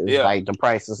good. It's yeah, like the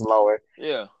price is lower.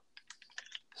 yeah.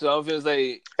 So I'm gonna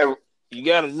say you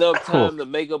got enough time to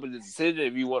make up a decision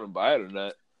if you want to buy it or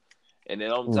not. And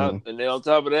then on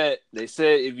top of that, they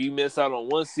said if you miss out on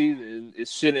one season, it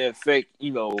shouldn't affect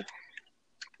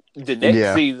the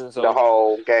next season. So the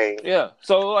whole game. yeah,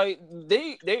 so like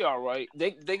they are right.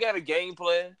 They got a game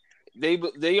plan. They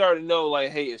already know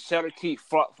like, hey, if Shadowkeep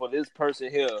fought for this person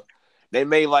here, they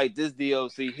may like this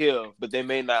DLC here, but they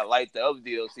may not like the other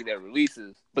DLC that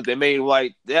releases. But they may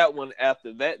like that one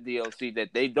after that DLC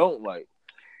that they don't like.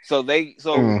 So they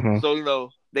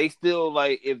still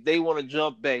like, if they want to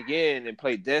jump back in and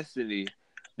play Destiny,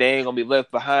 they ain't gonna be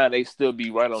left behind. They still be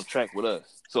right on track with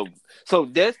us. So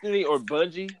Destiny or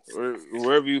Bungie or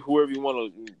whoever you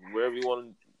want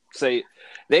to say it,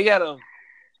 they got a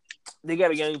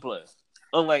game plan.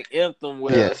 Unlike Anthem,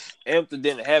 where Anthem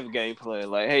didn't have a game plan.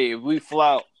 Like, hey, if we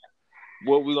flop,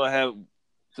 what we gonna have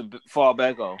to fall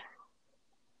back on?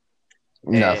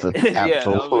 Nothing.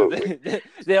 Absolutely.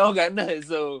 They don't got nothing.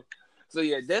 So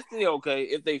yeah, Destiny okay.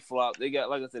 If they flop, they got,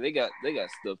 like I said, they got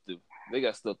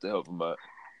stuff to help them out.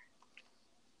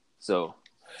 So,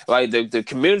 like the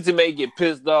community may get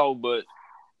pissed off, but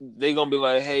they gonna be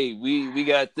like, hey, we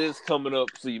got this coming up,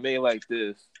 so you may like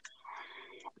this.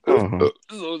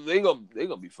 So they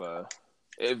gonna be fine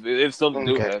if something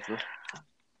do happen.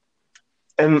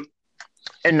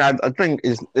 And I think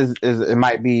is it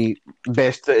might be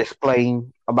best to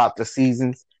explain about the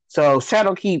seasons. So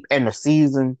Shadowkeep and the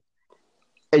season,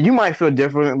 and you might feel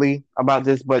differently about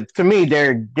this, but to me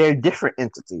they're different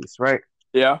entities, right?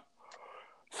 Yeah,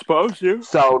 supposed to.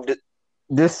 So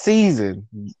this season,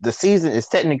 the season is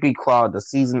technically called the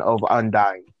Season of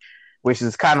Undying, which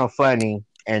is kind of funny.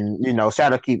 And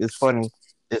Shadowkeep is funny.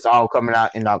 It's all coming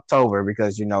out in October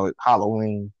because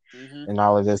Halloween and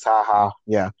all of this. Haha,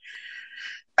 yeah,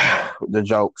 the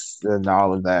jokes and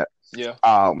all of that. Yeah.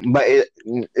 But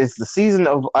it's the Season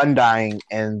of Undying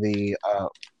and the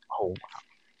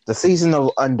Season of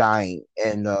Undying,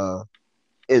 and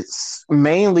it's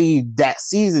mainly that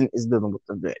season is dealing with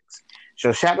the Vex. So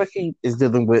Shadowkeep is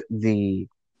dealing with the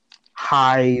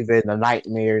Hive and the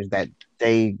nightmares that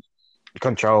they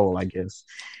control, I guess.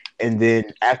 And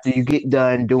then after you get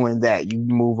done doing that, you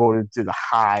move over to the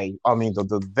Hive. I mean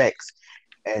the Vex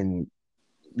and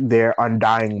their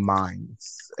undying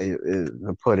minds,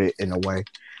 to put it in a way.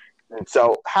 And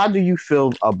so, how do you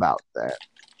feel about that?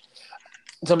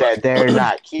 That they're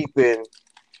not keeping.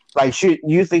 Like, should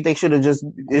you think they should have just?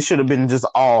 It should have been just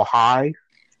all Hive.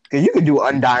 Because you could do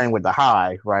Undying with the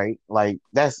Hive, right? Like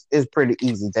it's pretty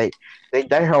easy.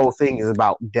 Their whole thing is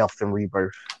about death and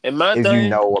rebirth. And my if thing, you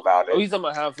know about it. Are you talking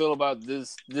about how I feel about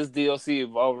this DLC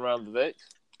evolving around the Vex?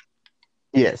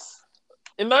 Yes.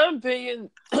 In my opinion,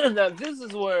 now this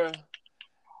is where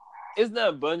it's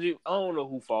not Bungie. I don't know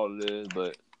who fault it is,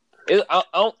 but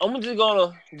I'm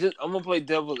gonna play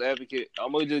devil's advocate.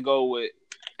 I'm gonna just go with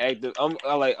active. I'm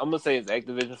gonna say it's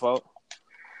Activision fault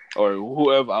or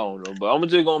whoever. I don't know, but I'm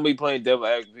just gonna be playing devil's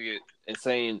advocate and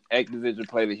saying Activision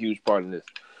played a huge part in this.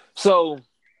 So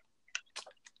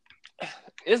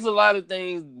it's a lot of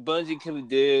things Bungie could have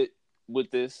did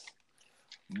with this.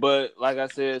 But like I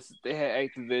said, they had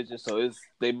Activision, so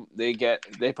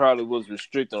they probably was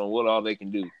restricted on what all they can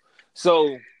do.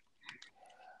 So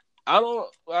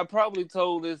I probably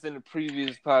told this in the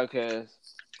previous podcast.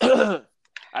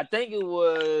 I think it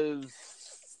was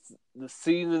the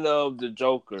season of the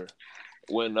Joker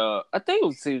when I think it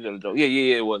was the season of the Joker.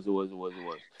 Yeah, it was.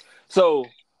 So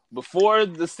before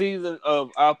the season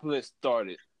of Opulence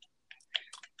started,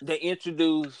 they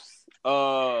introduced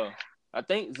I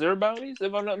think Zero Bounties,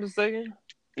 if I'm not mistaken.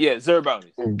 Yeah, Zero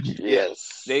Bounties.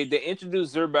 Yes. Yeah. They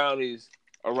introduced Zero Bounties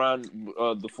around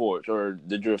the Forge or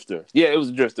the Drifter. Yeah, it was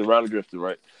a Drifter, around the Drifter,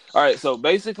 right? All right, so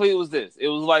basically it was this. It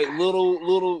was like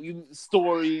little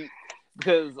story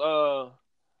because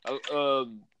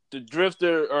the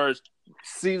Drifter or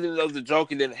season of the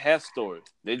Joker didn't have story.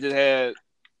 They just had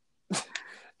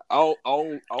I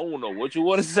don't know what you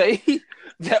want to say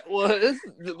that was,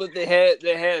 but they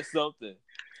had something.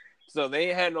 So they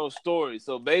ain't had no story.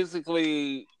 So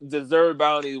basically, the Zero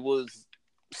Bounty was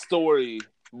story,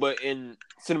 but in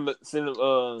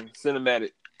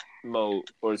cinematic mode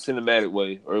or cinematic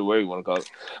way, or whatever you want to call it.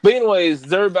 But anyways,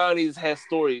 Zero Bounties has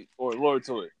story or lore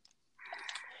to it.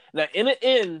 Now, in the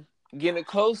end, getting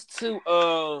close to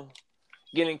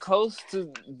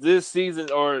this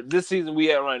season or this season we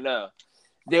have right now,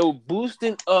 they were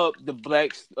boosting up the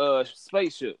black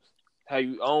spaceships. I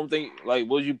don't think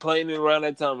was you playing it around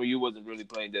that time or you wasn't really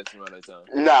playing Destiny around that time?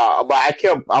 No, but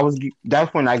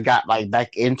that's when I got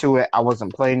back into it. I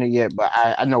wasn't playing it yet, but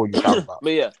I know what you're talking about.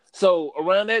 But yeah, so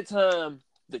around that time,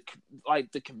 the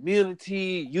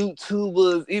community,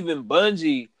 YouTubers, even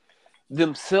Bungie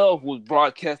themselves was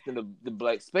broadcasting the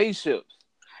black spaceships.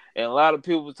 And a lot of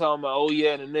people were talking about, oh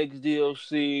yeah, the next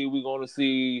DLC we're gonna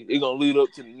see it's gonna lead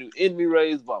up to the new enemy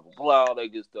race, blah blah blah, all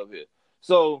that good stuff here.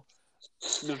 So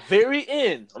the very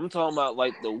end, I'm talking about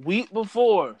the week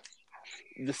before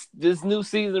this new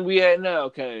season we had now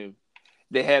came,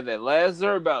 they had that last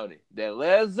Zero Bounty. That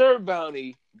last Zero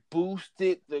Bounty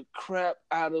boosted the crap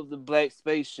out of the black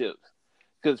spaceships.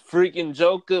 Because freaking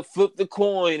Joker flipped the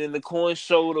coin and the coin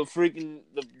showed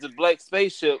the black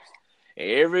spaceships.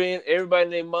 And everybody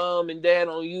named mom and dad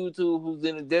on YouTube who's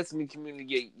in the Destiny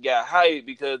community got hyped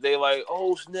because they like,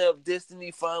 oh snap, Destiny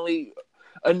finally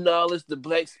acknowledged the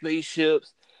black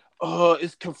spaceships. Oh,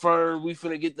 it's confirmed we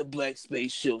finna get the black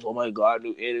spaceships. Oh my god,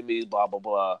 new enemies, blah blah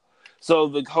blah. So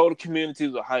the whole community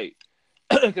was hyped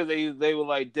because they were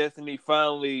like Destiny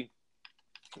finally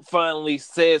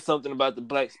said something about the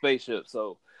black spaceship.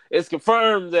 So it's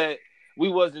confirmed that we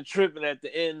wasn't tripping at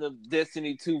the end of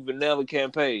Destiny 2 vanilla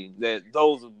campaign that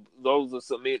those are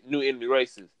some new enemy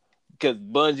races because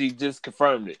Bungie just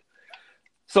confirmed it.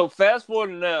 So fast forward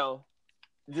to now,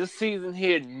 this season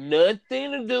here,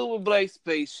 nothing to do with black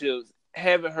spaceships.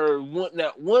 Haven't heard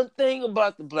not one thing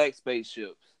about the black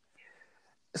spaceships.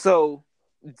 So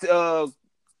 2-3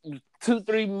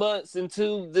 months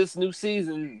into this new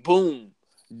season, boom,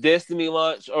 Destiny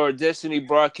launch or Destiny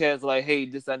broadcast like, hey,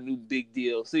 this is our new big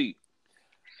DLC.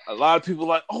 A lot of people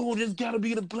like, oh, this gotta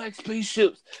be the black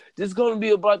spaceships. This gonna be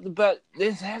about the black.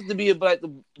 This has to be about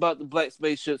the black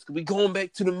spaceships because we going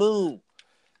back to the moon.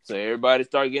 So everybody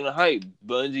started getting hype.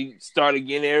 Bungie started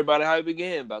getting everybody hype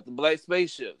again about the black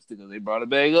spaceships because they brought it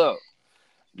back up.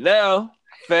 Now,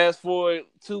 fast forward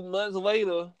 2 months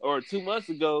later or 2 months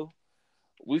ago,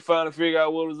 we finally figured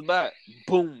out what it was about.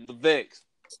 Boom, the Vex.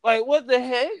 Like, what the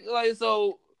heck? Like,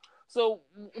 so who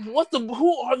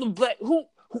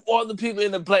are the people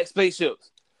in the black spaceships?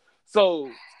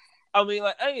 So, I mean,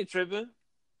 I ain't tripping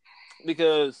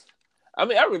because, I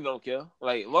mean, I really don't care.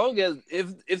 Like, long as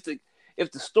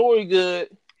if the story good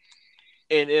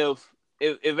and if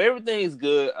everything's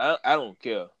good, I don't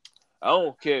care. I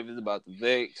don't care if it's about the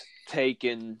Vex,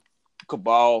 Taken,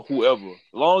 Cabal, whoever.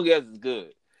 Long as it's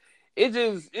good. It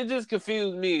just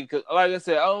confused me because, like I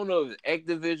said, I don't know if it's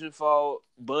Activision fault,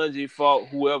 Bungie fault,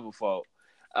 whoever fault.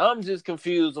 I'm just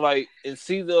confused. Like in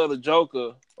season of the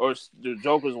Joker or the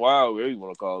Joker's Wild, whatever you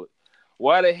want to call it.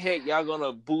 Why the heck y'all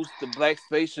gonna boost the black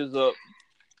spaceships up?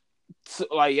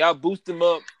 Y'all boost them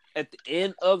up at the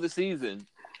end of the season,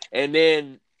 and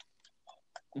then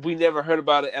we never heard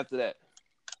about it after that.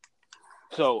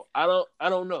 So I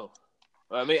don't know.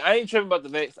 I mean, I ain't tripping about the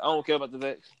Vex. I don't care about the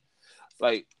Vex.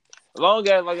 Like, as long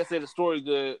as, like I said, the story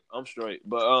good, I'm straight.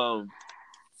 But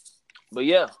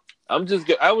yeah. I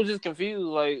was just confused.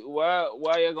 Like, why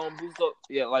y'all gonna boost up?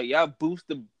 Yeah, like y'all boost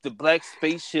the black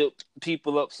spaceship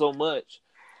people up so much.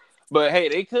 But hey,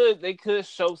 they could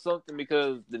show something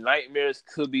because the nightmares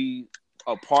could be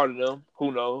a part of them.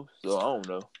 Who knows? So I don't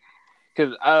know.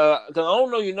 Cause I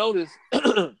don't know. You notice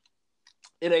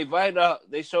in a Vita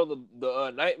they show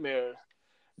the nightmares.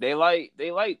 They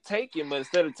like taking, but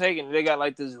instead of taking, they got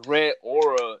like this red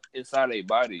aura inside their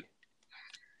body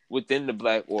within the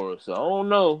black aura. So I don't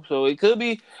know. So it could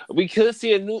be we could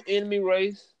see a new enemy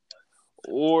race,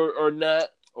 or not,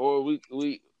 or we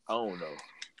I don't know.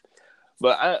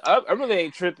 But I really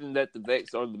ain't tripping that the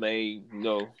Vex are the main,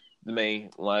 the main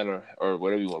liner or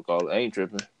whatever you want to call it. I ain't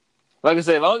tripping. Like I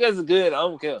said, as long as it's good, I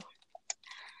don't care.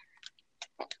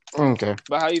 Okay.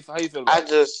 But how you feel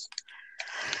about it?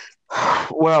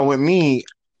 Well, with me,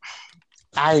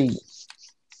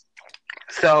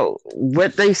 so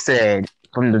what they said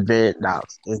from the vid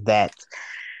docs is that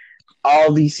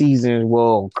all these seasons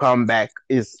will come back.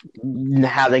 Is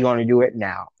how they're going to do it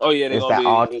now. Oh yeah, they're is gonna that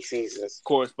all be these seasons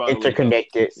corresponding with each other.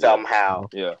 interconnected somehow,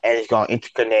 Yeah. and it's going to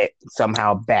interconnect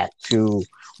somehow back to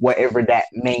whatever that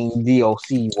main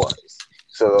DLC was.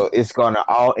 So it's going to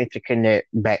all interconnect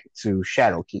back to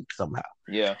Shadowkeep somehow.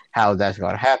 Yeah. How that's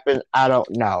going to happen, I don't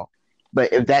know.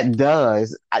 But if that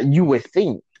does, you would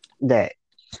think that,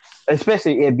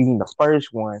 especially it being the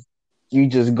first one, you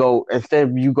just go, instead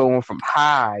of you going from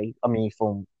high, I mean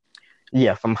from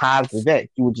hive to Vex,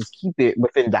 you would just keep it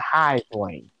within the hive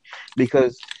lane.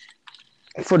 Because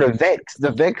for the Vex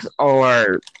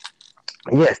are,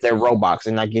 yes, they're robots,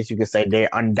 and I guess you could say they're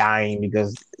undying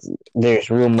because there's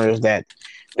rumors that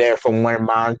they're from one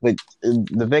mind, but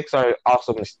the Vex are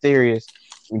also mysterious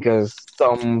because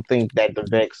some think that the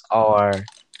Vex are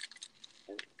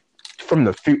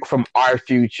from our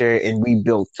future, and we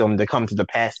built them to come to the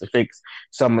past to fix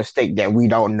some mistake that we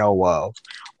don't know of.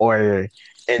 Or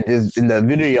in the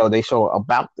video they show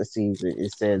about the season,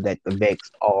 it said that the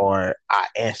Vex are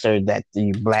answered that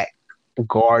the Black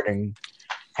Garden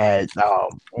had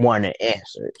wanted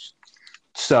answers.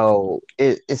 So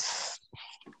it's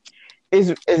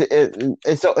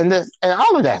so and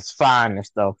all of that's fine and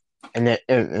stuff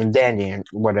and dandy and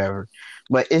whatever,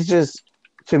 but it's just,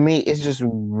 to me, it's just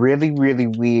really really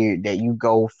weird that you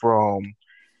go from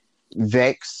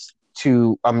Vex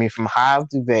from Hive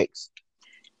to Vex,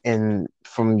 and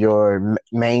from your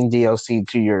main DLC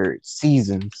to your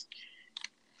seasons,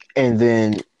 and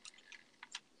then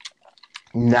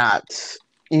not,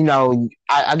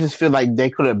 I just feel like they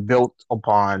could have built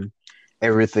upon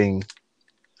everything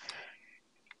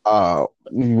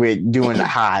with doing the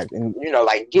hive, and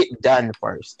like get done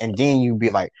first, and then you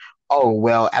be like, oh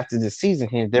well, after the season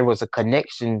here there was a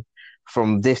connection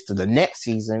from this to the next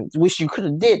season, which you could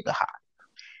have did the hive,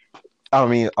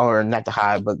 or not the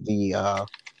hive, but the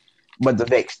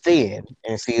Vex did,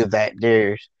 and see that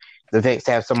there's the Vex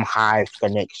have some hive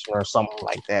connection or something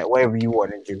like that, whatever you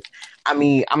want to do. I'm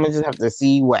gonna just have to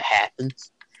see what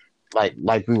happens,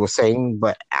 like we were saying,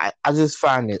 but I just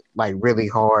find it like really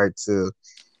hard to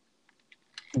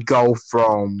go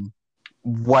from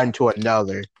one to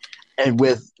another, and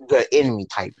with the enemy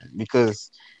typing, because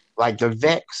like the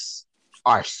Vex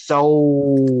are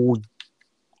so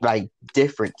like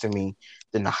different to me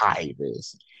than the Hive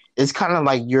is. It's kind of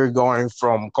like you're going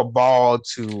from Cabal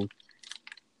to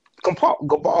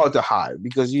Hive,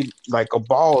 because you like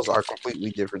Cabals are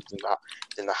completely different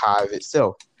than the Hive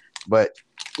itself. But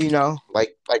like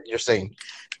you're saying,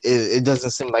 it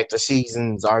doesn't seem like the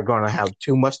seasons are going to have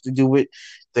too much to do with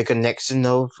the connection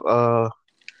of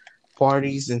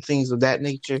parties and things of that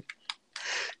nature.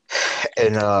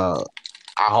 And I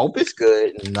hope it's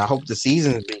good, and I hope the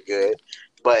seasons be good.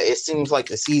 But it seems like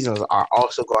the seasons are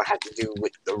also going to have to do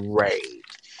with the raid.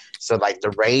 So like the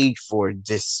raid for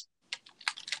this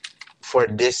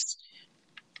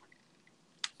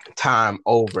time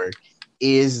over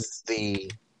is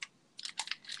the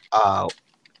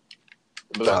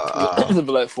the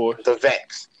Black Forest. The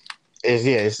Vex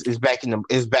is back in the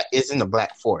is in the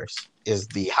Black Forest, is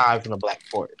the Hive in the Black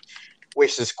Forest,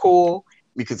 which is cool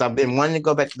because I've been wanting to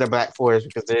go back to the Black Forest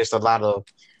because there's a lot of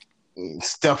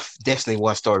stuff. Destiny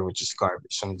 1 story which is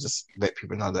garbage. I'm just let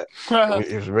people know that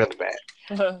it was really bad.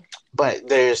 But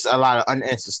there's a lot of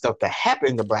unanswered stuff that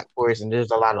happened in the Black Forest, and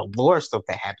there's a lot of lore stuff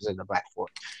that happens in the Black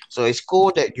Forest. So it's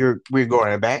cool that we're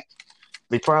going back.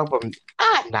 The problem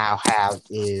I now have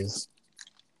is,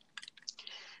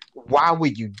 why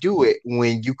would you do it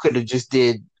when you could have just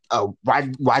did why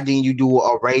didn't you do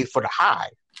a raid for the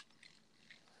Hive?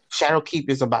 Shadowkeep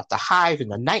is about the Hive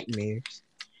and the nightmares.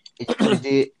 You could have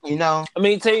did,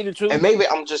 tell you the truth, and maybe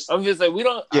I'm just like we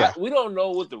don't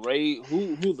know what the raid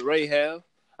who the raid have.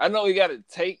 I know we got to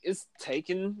it's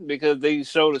taken because they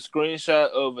showed a screenshot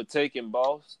of a taken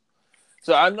boss.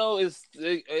 So I know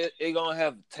it gonna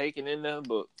have taken in there,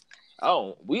 but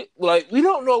we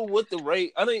don't know what the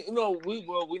raid. I think we know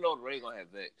the raid gonna have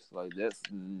Vex. Like that's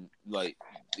like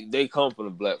they come from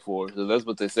the Black Forest, so that's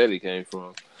what they said it came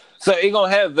from. So it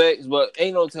gonna have Vex, but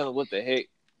ain't no telling what the heck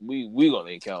we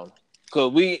gonna encounter.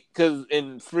 Cause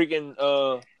in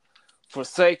freaking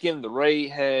Forsaken, the raid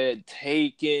had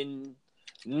taken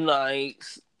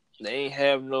Knights. They ain't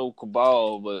have no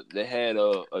Cabal, but they had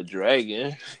a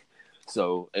dragon.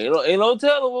 So ain't no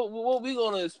telling what we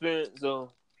gonna experience.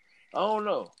 So I don't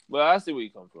know, but I see where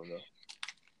you come from though.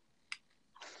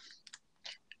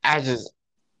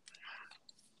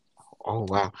 Oh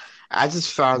wow, I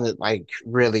just found it like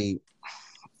really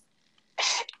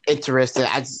interesting.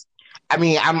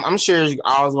 I'm sure it's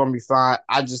always gonna be fine.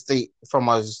 I just think from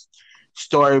a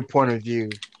story point of view,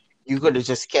 you could have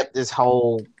just kept this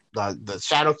whole the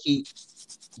Shadowkeep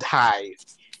hive,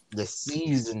 the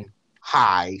season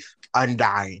hive,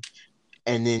 undying,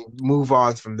 and then move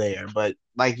on from there. But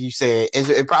like you said,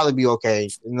 it'd probably be okay.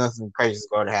 Nothing crazy is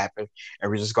going to happen, and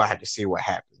we're just going to have to see what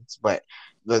happens. But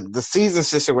the season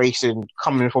situation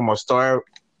coming from a story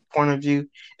point of view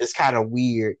is kind of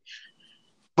weird.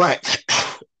 But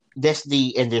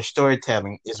Destiny and their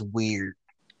storytelling is weird.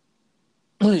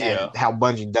 Yeah. And how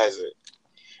Bungie does it.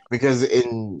 Because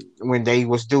when they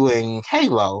was doing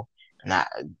Halo,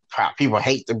 people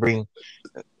hate to bring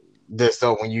this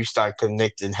up when you start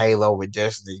connecting Halo with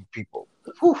Destiny, people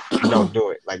don't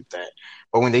do it like that.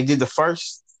 But when they did the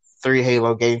first 3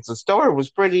 Halo games, the story was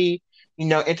pretty,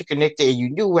 interconnected, and you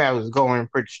knew where I was going,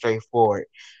 pretty straightforward.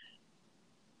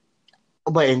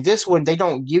 But in this one, they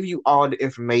don't give you all the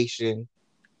information,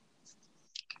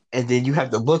 and then you have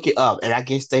to look it up. And I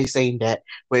guess they saying that,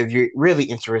 but if you're really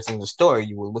interested in the story,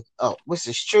 you will look it up, which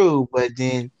is true. But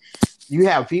then you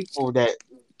have people that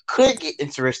could get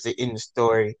interested in the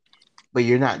story, but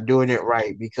you're not doing it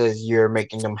right because you're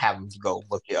making them have to go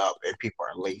look it up, and people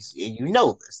are lazy, and you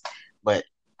know this. But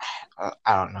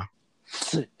I don't know.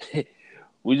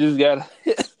 We just gotta.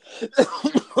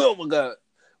 Oh my god,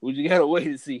 we just gotta wait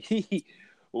to see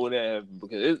when that happens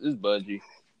because it's Bungie.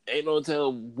 Ain't no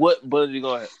telling what Bungie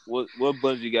what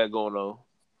Bungie got going on.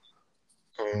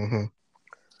 Mm-hmm.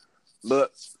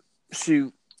 But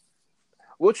shoot,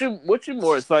 what you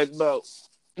more excited about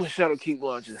when Shadowkeep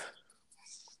launches?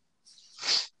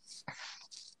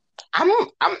 I'm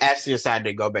actually excited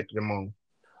to go back to the moon.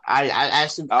 I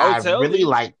really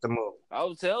like the moon. I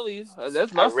was telling you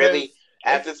that's my favorite.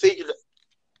 After thinking.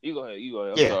 You go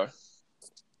ahead. I'm sorry.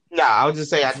 No, I would just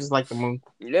say I just like the moon.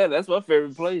 Yeah, that's my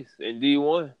favorite place in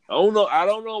D1. I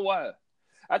don't know why.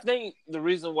 I think the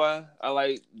reason why I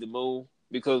like the moon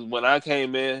because when I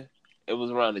came in, it was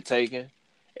around the Taken,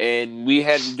 and we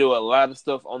had to do a lot of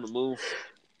stuff on the moon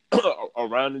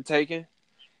around the Taken,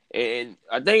 and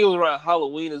I think it was around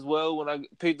Halloween as well when I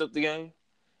picked up the game.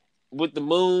 With the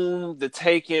moon, the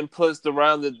Taken, plus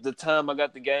around the time I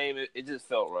got the game, it just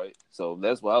felt right. So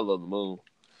that's why I love the moon.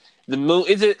 The moon,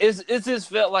 it just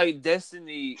felt like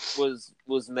Destiny was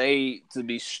made to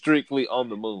be strictly on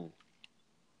the moon.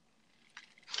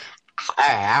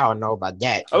 I don't know about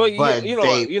that. I mean, but you know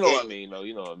what I mean, though.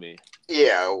 You know what I mean.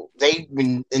 Yeah,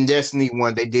 in Destiny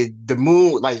 1, they did the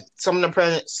moon. Like some of the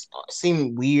planets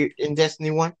seemed weird in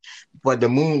Destiny 1, but the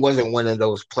moon wasn't one of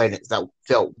those planets that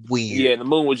felt weird. Yeah, the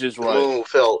moon was just right. The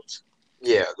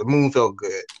moon felt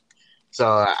good.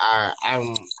 So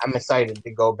I'm excited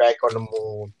to go back on the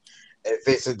moon and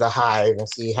visit the hive and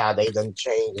see how they done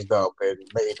changed up and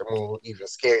made the moon even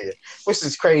scarier, which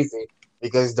is crazy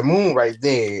because the moon right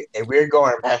there, and we're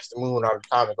going past the moon all the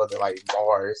time to go to like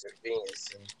Mars and Venus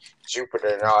and Jupiter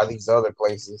and all these other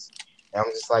places. And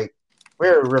I'm just like,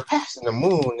 we're passing the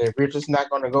moon and we're just not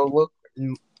going to go look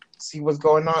and see what's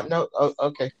going on. No,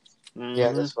 okay,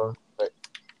 yeah, that's fine. But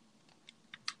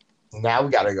now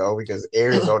we gotta go because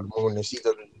Ares on the moon and she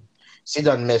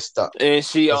done messed up. And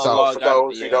so for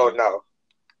those who don't know,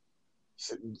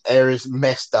 Ares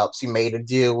messed up. She made a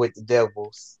deal with the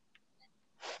devils,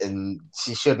 and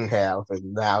she shouldn't have.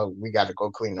 And now we got to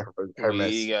go clean her mess.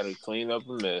 We got to clean up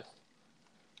a mess.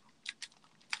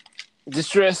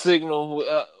 Distress signal.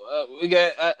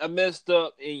 I messed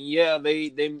up, and yeah,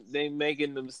 they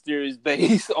making the mysterious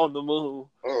base on the moon.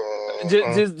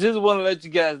 Just want to let you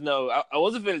guys know. I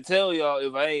wasn't finna tell y'all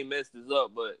if I ain't messed this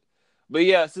up, but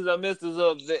yeah, since I messed this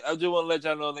up, I just want to let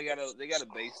y'all know they got a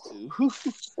base too.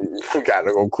 We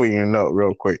gotta go clean it up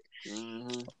real quick.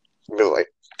 Mm-hmm. Be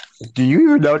like, do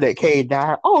you know that Kay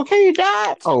died? Oh, Kay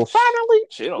died. Oh, finally.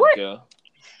 She don't care.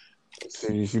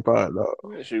 She probably not.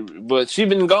 But she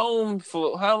been gone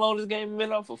for how long? This game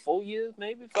been out for 4 years,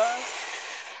 maybe 5.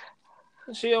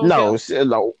 She okay? No.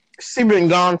 She been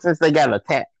gone since they got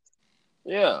attacked.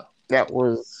 Yeah. That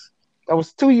was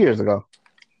 2 years ago.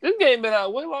 This game been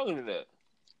out way longer than that.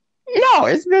 No,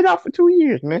 it's been out for 2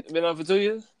 years, man. It's been out for 2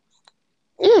 years?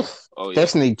 Yes. Oh, yeah.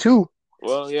 Destiny 2.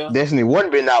 Well, yeah. Destiny 1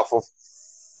 been out for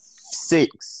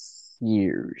 6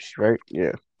 years, right?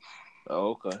 Yeah.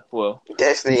 Oh, okay. Well,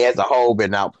 Destiny as a whole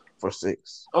been out for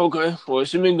 6. Okay. Well,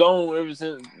 she been gone ever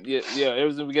since. Yeah.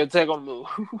 Ever since we got Attack on the Moon.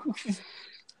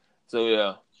 So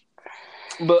yeah.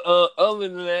 But other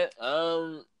than that,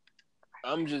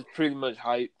 I'm just pretty much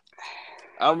hyped.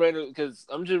 I'm ready because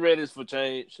I'm just ready for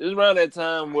change. It's around that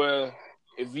time where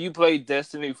if you play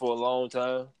Destiny for a long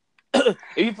time,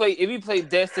 if you play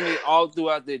Destiny all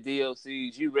throughout the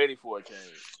DLCs, you ready for a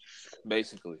change.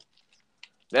 Basically,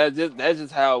 that's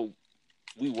just how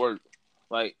we work.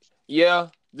 Like, yeah,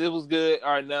 this was good.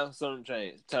 All right, now something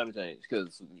changed. Time to change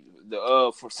because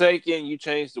the Forsaken, you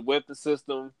changed the weapon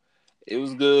system. It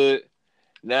was good.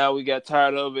 Now we got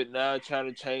tired of it. Now trying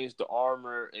to change the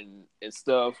armor and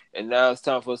stuff. And now it's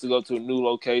time for us to go to a new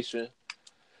location.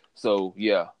 So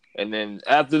yeah. And then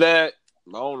after that,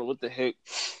 I don't know what the heck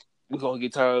we're gonna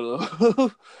get tired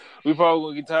of. We probably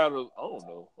gonna get tired of. I don't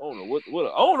know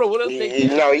what else they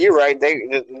can. No, you're right.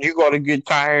 You're gonna get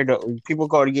tired. People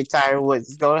gonna get tired of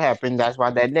what's gonna happen. That's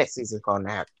why that next season's gonna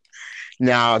happen.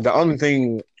 Now, the only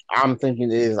thing I'm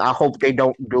thinking is I hope they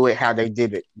don't do it how they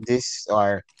did it this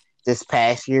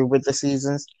past year with the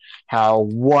seasons. How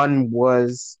one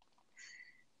was,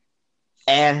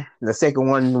 and the second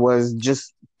one was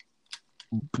just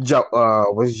Garbage.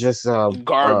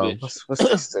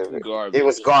 what's Garbage. It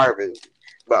was garbage.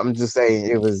 But I'm just saying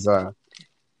it was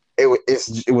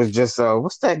it was just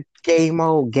what's that game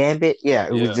mode Gambit? Yeah,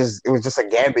 it was just a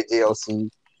Gambit DLC.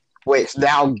 Which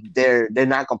now they're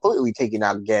not completely taking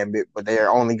out Gambit, but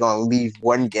they're only gonna leave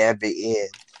one Gambit in.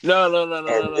 No.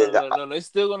 They're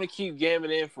still gonna keep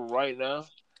Gambit in for right now.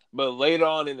 But later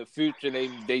on in the future,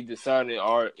 they decided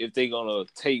if they gonna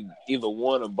take either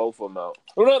one or both of them out.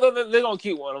 No, they're gonna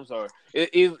keep one. I'm sorry.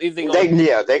 If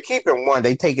they're keeping one.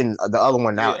 They taking the other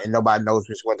one out, and nobody knows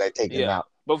which one they're taking out.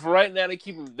 But for right now, they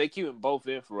keeping both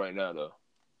in for right now though.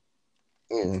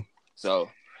 Mm. So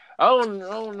I don't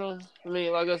know. I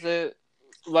mean, like I said,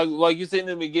 like you said in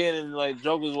the beginning, like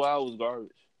Joker's Wild was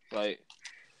garbage. Like,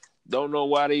 don't know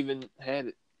why they even had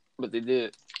it, but they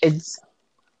did.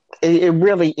 It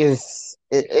really is.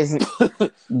 It isn't.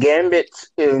 Gambit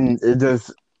is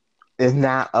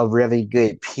not a really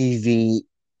good PvE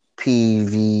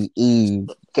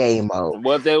game mode.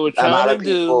 What they were trying to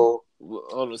do.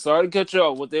 Hold on, sorry to cut you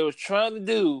off. What they were trying to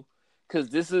do, because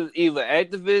this is either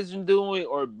Activision doing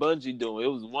or Bungie doing. It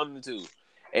was one of the two,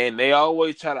 and they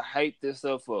always try to hype this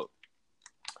stuff up.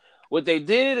 What they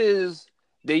did is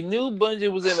they knew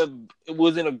Bungie was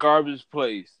in a garbage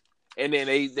place. And then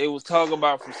they was talking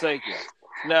about Forsaken.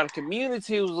 Now the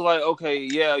community was like, okay,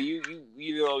 yeah, you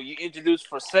introduced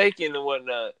Forsaken and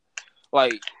whatnot.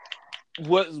 Like,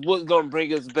 what's gonna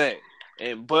bring us back?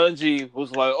 And Bungie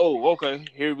was like, oh, okay,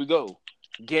 here we go.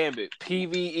 Gambit,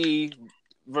 PvE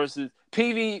versus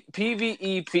PvE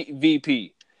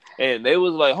VP. And they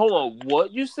was like, hold on,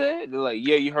 what you said? They're like,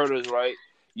 yeah, you heard us right.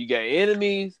 You got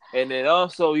enemies, and then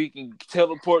also you can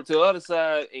teleport to the other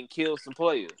side and kill some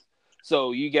players.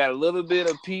 So you got a little bit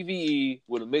of PvE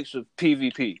with a mixture of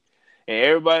PvP. And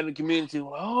everybody in the community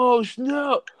was like, oh,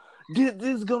 snap. This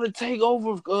is going to take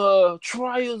over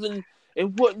trials and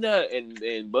whatnot. And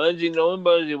Bungie, knowing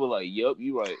Bungie, was like, yup,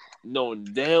 you right. Knowing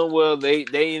damn well they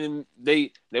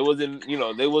wasn't,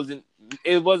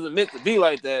 it wasn't meant to be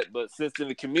like that. But since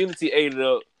the community ate it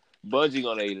up, Bungie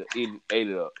going to ate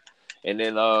it up. And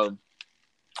then,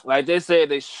 like they said,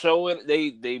 they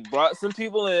brought some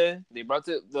people in. They brought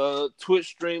the Twitch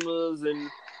streamers and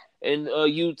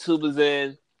YouTubers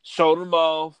in, showed them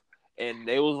off, and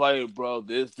they was like, "Bro,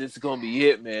 this is gonna be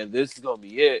it, man. This is gonna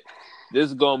be it. This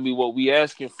is gonna be what we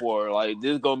asking for. Like,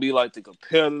 this is gonna be like the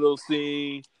competitive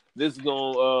scene. This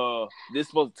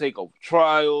supposed to take over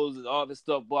trials and all this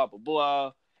stuff, blah blah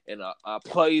blah." And I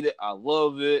played it. I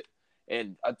love it,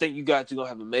 and I think you guys are gonna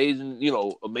have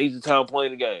amazing time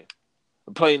playing the game.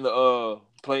 Playing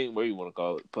what you want to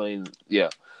call it, yeah.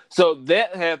 So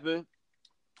that happened,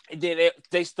 and then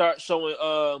they start showing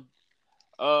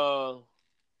what's the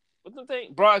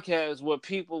thing, broadcasts where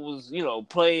people was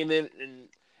playing it and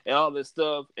all this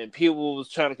stuff, and people was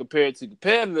trying to compare it to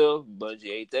competitive.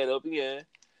 Bungie ate that up again,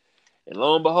 and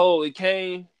lo and behold, it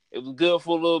was good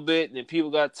for a little bit, and then people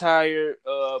got tired.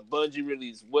 Bungie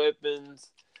released weapons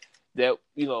that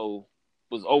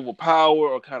was overpowered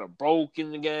or kind of broke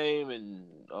in the game, and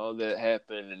all that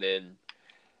happened. And then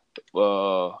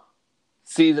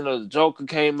season of the Joker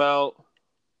came out,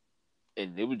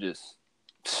 and it was just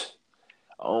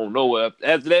I don't know.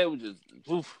 After that, it was just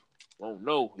I don't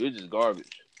know. It was just garbage.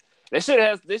 They should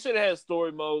have had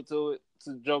story mode to it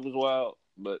to Joker's Wild,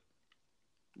 but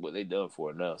they done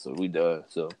for it now, so we done.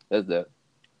 So that's that.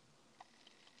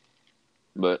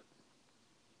 But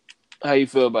how you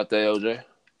feel about that, LJ?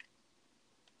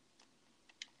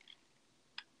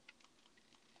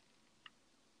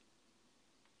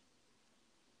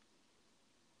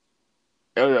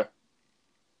 LJ.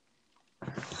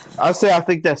 I say I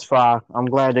think that's fine. I'm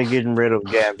glad they're getting rid of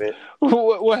Gambit.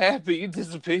 What happened? You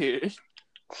disappeared.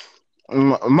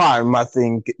 My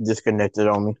thing disconnected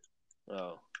on me.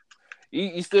 Oh.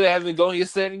 You still haven't gone your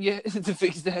setting yet to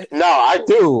fix that? No, I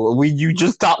do. You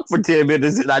just talked for 10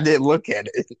 minutes and I didn't look at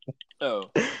it.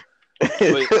 Oh.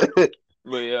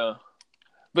 But yeah,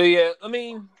 I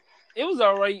mean, it was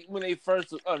alright when they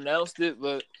first announced it,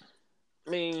 but I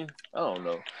mean, I don't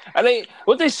know. I think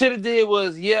what they should have did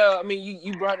was, I mean,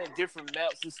 you brought in different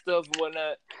maps and stuff and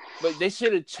whatnot, but they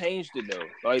should have changed it though.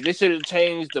 Like they should have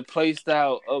changed the play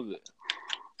style of it.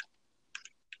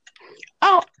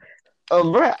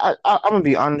 Bro, I'm gonna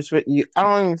be honest with you. I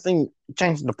don't even think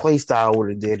changing the play style would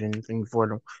have did anything for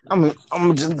them. I'm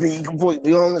gonna just be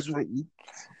completely honest with you.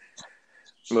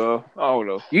 Well, I don't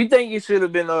know. You think it should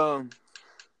have been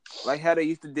like how they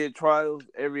used to did trials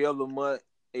every other month?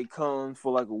 It comes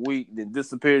for like a week, then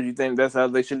disappears. You think that's how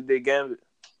they should have did Gambit?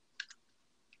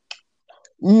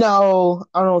 No,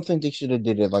 I don't think they should have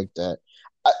did it like that.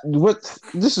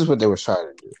 This is what they were trying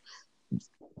to do.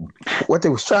 What they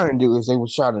was trying to do is they were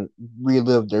trying to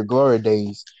relive their glory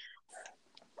days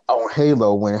on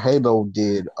Halo when Halo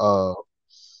did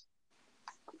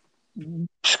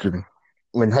excuse me.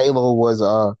 When Halo was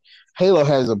Halo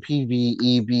has a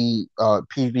PvPVE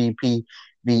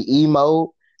mode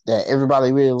that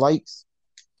everybody really likes.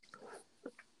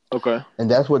 Okay.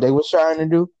 And that's what they was trying to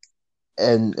do.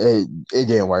 And it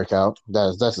didn't work out.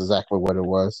 That's exactly what it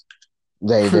was.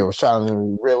 They were trying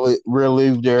to really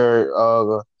relive their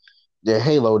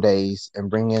Halo days and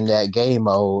bring in that game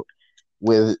mode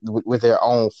with their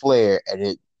own flair, and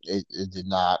it did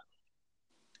not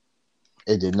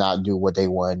do what they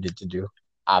wanted it to do.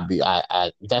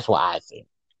 That's what I think.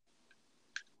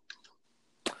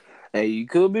 Hey, you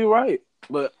could be right,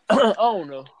 but I don't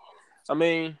know. I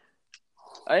mean,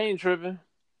 I ain't tripping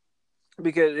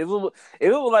because if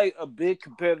it was like a big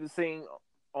competitive scene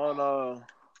on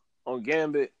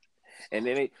Gambit, and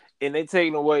then they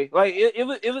taking away like if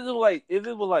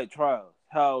it was like Trials,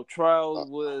 how Trials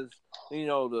was, it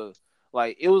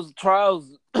was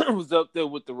Trials was up there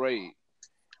with the Raid.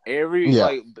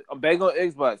 Like I'm back on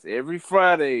Xbox every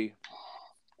Friday.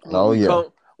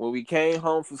 When we came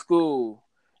home from school,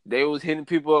 they was hitting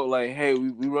people up like, "Hey,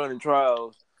 we running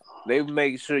Trials." They would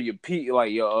make sure your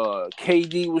your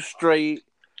KD was straight.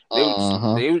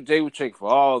 They would check for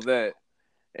all that.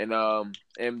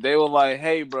 And they were like,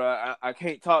 "Hey, bro, I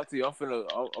can't talk to you.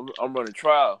 I'm running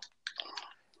trial."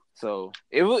 So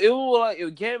it was like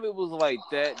if Gambit was like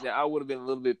that, then I would have been a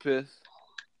little bit pissed.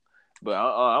 But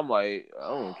I'm like, I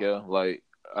don't care. Like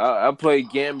I play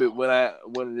Gambit when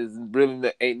there's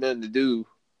really ain't nothing to do.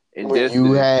 When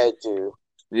you had to,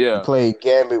 you played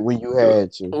Gambit when you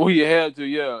had to. When you had to,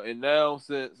 yeah. And now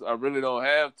since I really don't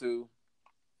have to,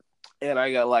 and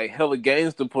I got like hella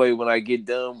games to play when I get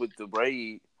done with the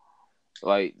raid.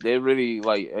 Like they really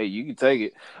like, hey, you can take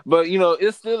it, but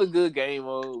it's still a good game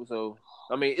mode. So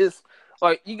I mean, it's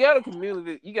like you got a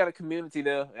community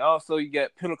there, and also you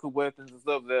got pinnacle weapons and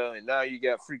stuff there, and now you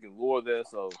got freaking lore there.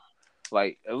 So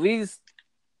like at least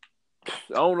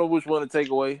I don't know which one to take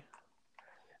away,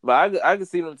 but I can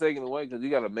see them taking away because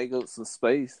you got to make up some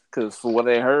space. Because for what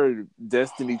I heard,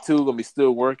 Destiny 2 gonna be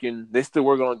still working. They still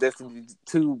working on Destiny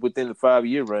 2 within the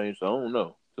 5-year range. So I don't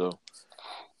know.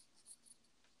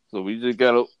 So we just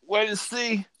gotta wait and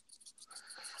see.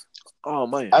 Oh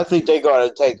man, I think they're gonna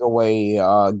take away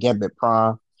Gambit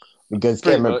Prime because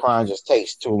Gambit Prime just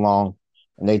takes too long,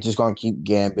 and they just gonna keep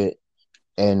Gambit.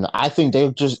 And I think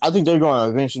they're gonna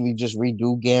eventually just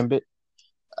redo Gambit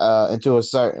into a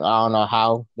certain. I don't know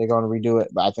how they're gonna redo it,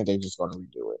 but I think they're just gonna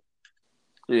redo it.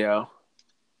 Yeah,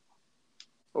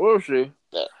 we'll see.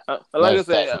 Like I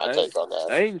said,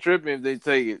 I ain't tripping if they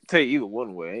take either one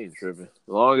away. I ain't tripping as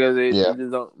long as they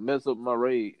just don't mess up my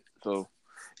raid. So,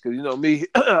 because me,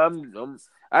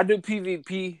 I do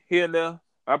PvP here and there.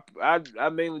 I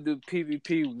mainly do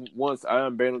PvP once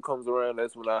Iron Banner comes around.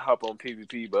 That's when I hop on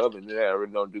PvP. But other than that, I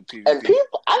really don't do PvP.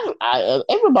 And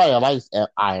everybody likes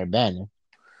Iron Banner.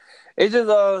 It's just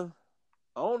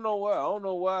I don't know why. I don't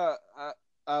know why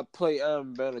I play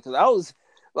Iron Banner because I was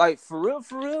like for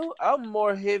real. I'm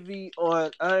more heavy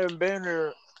on Iron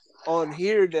Banner on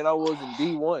here than I was in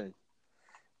D1.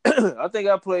 I think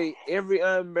I played every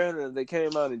Iron Banner that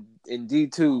came out in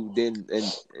D2 than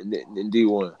in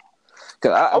D1.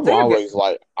 Cause I I've think I got always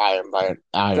liked Iron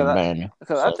Banner.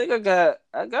 because I So. think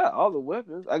I got all the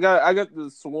weapons. I got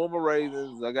the Swarm of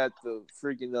Ravens. I got the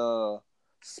freaking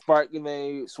Spark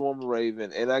Grenade, Swarm of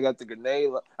Raven, and I got the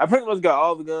grenade. I pretty much got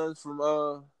all the guns from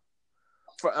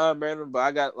for Iron Banner, but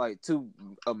I got like two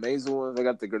amazing ones. I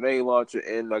got the grenade launcher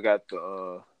and I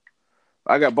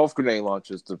got both grenade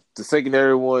launchers, the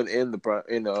secondary one and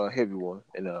the heavy one,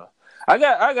 and I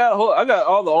got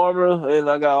all the armor and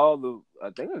I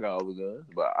think I got all the guns,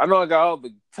 but I know I got all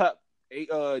the top 8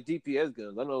 DPS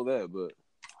guns. I know that, but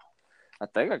I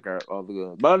think I got all the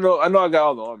guns. But I know I got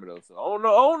all the armor though. So I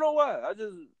don't know why. I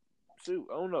just shoot.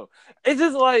 I don't know. It's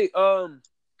just like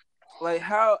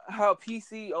how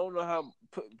PC. I don't know how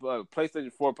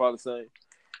PlayStation 4 probably the same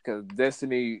because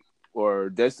Destiny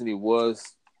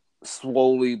was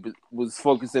slowly was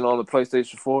focusing on the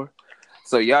PlayStation 4.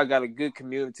 So y'all got a good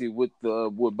community with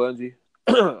Bungie.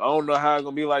 I don't know how it's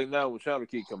gonna be like now when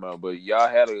Shadowkeep come out, but y'all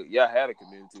had a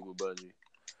community with Bungie.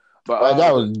 But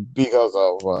that was because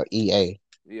of EA.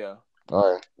 Yeah.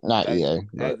 Or not EA,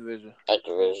 but Activision.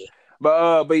 Activision.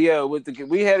 But yeah,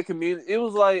 we had a community. It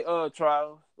was like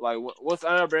trials. Like once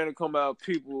Iron Banner come out,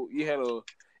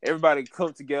 everybody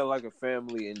come together like a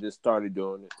family and just started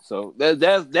doing it. So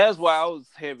that's why I was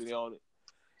heavy on it.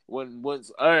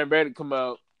 Once Iron Banner come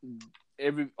out,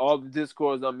 all the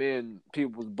discords I'm in,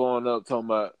 people was blowing up talking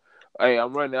about, hey,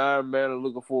 I'm running Iron Banner,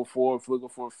 looking for a fourth, looking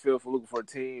for a fifth, looking for a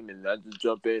team, and I just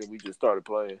jumped in and we just started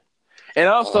playing. And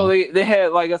also they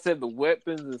had, like I said, the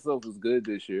weapons and stuff was good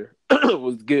this year.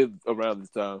 Was good around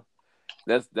this time.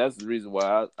 That's the reason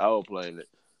why I was playing it.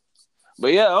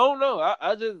 But yeah, I don't know.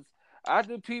 I do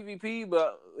PvP,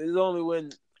 but it's only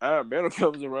when Iron Banner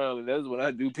comes around, and that's when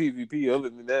I do PvP. Other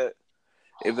than that,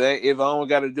 if I don't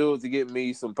got to do it to get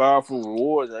me some powerful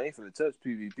rewards, I ain't finna touch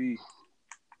PvP.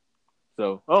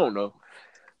 So I don't know.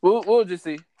 We'll just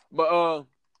see. But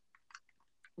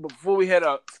before we head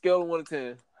out, scale of 1 to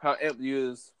 10, how amped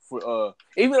you is for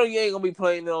even though you ain't gonna be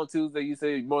playing it on Tuesday, you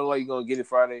say more likely you're gonna get it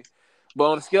Friday.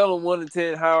 But on a scale of 1 to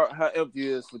 10, how amped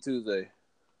you is for Tuesday?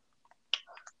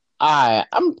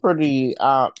 I'm pretty.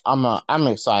 I'm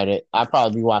excited. I'll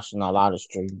probably be watching a lot of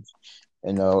streams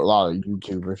and a lot of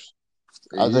YouTubers.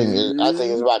 I think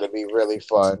it's about to be really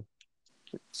fun.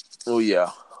 Oh yeah.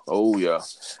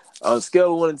 On a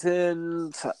scale of 1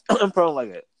 to 10, I'm probably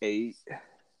like an 8.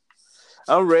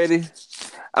 I'm ready.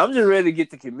 I'm just ready to get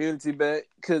the community back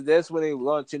because that's when they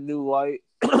launch a new light.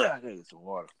 I gotta get some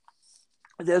water.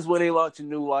 That's when they launch a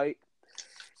new light,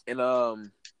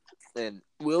 and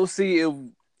we'll see if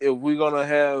we're gonna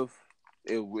have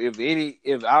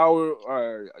if our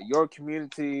or your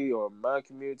community or my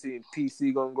community and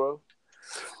PC gonna grow.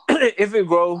 If it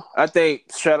grow, I think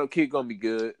Shadowkeep gonna be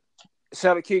good.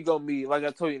 Shadowkeep gonna be, like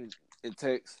I told you in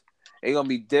text, it's gonna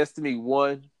be Destiny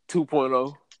 1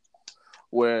 2.0,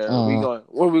 where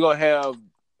we gonna have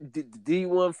the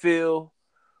D1 feel,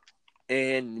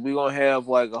 and we gonna have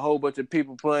like a whole bunch of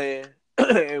people playing,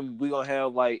 and we gonna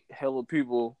have like hella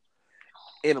people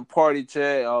in a party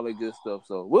chat, all that good stuff.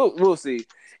 So we'll see.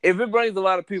 If it brings a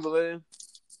lot of people in,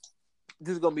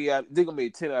 this is gonna be a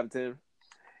 10 out of 10.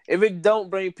 If it don't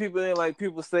bring people in like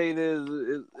people say it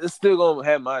is, it's still gonna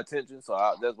have my attention. So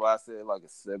that's why I said like a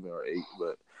 7 or 8.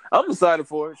 But I'm excited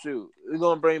for it. Shoot, it's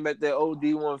gonna bring back that old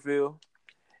D1 feel,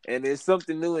 and it's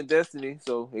something new in Destiny.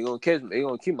 So it's gonna catch me. It's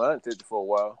gonna keep my attention for a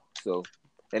while. So,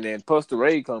 and then plus the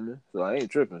raid coming, so I ain't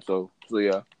tripping. So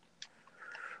yeah.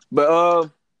 But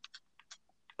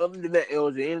other than that,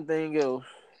 LJ, anything else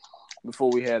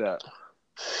before we head out?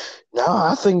 No,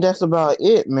 I think that's about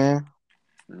it, man.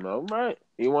 All right.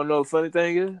 You want to know the funny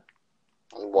thing is?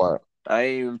 What? I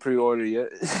ain't even pre-ordered yet.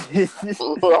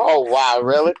 Oh wow,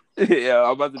 really? Yeah,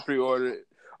 I'm about to pre-order it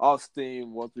off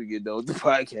Steam once we get done with the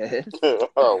podcast.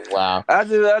 Oh wow! I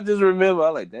just remember,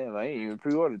 I'm like, damn, I ain't even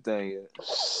pre-ordered the thing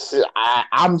yet.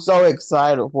 I'm so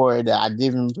excited for it that I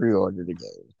didn't pre-order the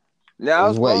game. Now I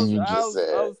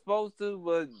was supposed to,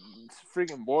 but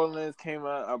freaking Borderlands came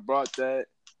out. I brought that.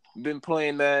 Been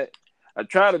playing that. I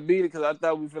tried to beat it because I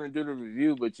thought we were finna do the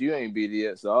review, but you ain't beat it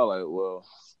yet. So I was like, well,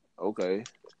 okay.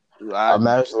 I'm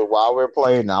actually, while we're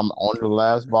playing, I'm on the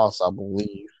last boss, I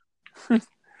believe. Hold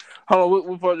on,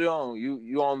 what part you on?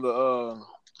 You on the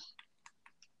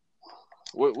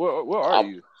where are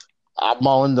you? I'm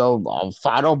on the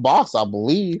final boss, I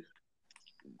believe.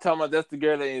 Talking about that's the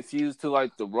girl that infused to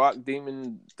like the rock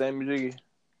demon thingamajiggy?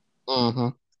 Mm-hmm.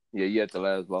 Yeah, you at the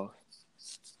last boss.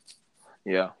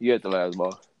 Yeah, you at the last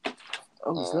boss.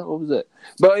 Oh, what was that?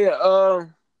 But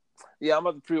yeah, I'm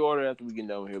about to pre-order after we get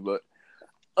done here. But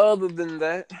other than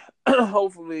that,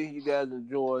 hopefully you guys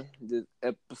enjoy this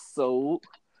episode.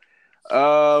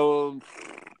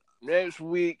 Next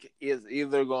week is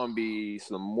either gonna be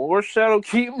some more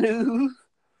Shadowkeep news,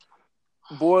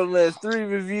 Borderlands 3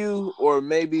 review, or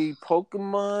maybe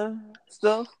Pokemon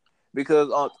stuff. Because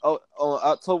on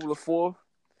October the 4th,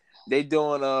 they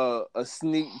doing a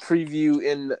sneak preview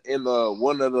in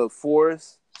one of the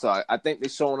forests. So I think they're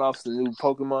showing off some new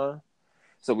Pokemon.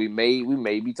 So we may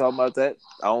be talking about that.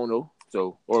 I don't know.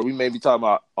 So or we may be talking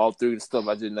about all three of the stuff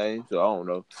I just named. So I don't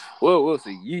know. We'll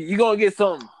see. You gonna get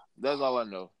something. That's all I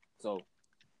know. So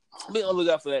be on the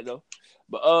lookout for that though.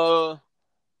 But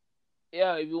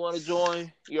yeah, if you want to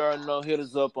join, you already know. Hit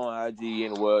us up on IG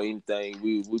and anything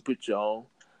we put you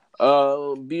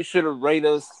on. Be sure to rate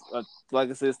us. Like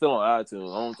I said, still on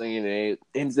iTunes. I don't think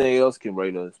anything else can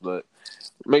rate us, but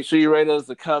make sure you rate us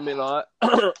a comment on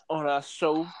on our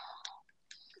show.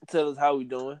 Tell us how we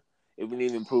doing. If we need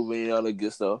to improve any other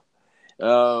good stuff.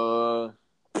 And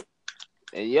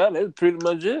yeah, that's pretty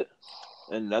much it.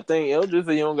 And nothing else. Just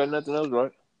say you don't got nothing else,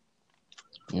 right?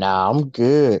 Nah, I'm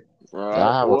good. All I right.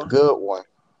 have a good one.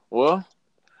 Well,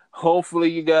 hopefully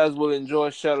you guys will enjoy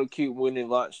Shadowkeep when it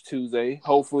launch Tuesday.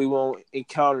 Hopefully we won't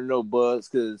encounter no bugs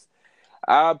because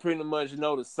I pretty much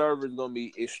know the server is gonna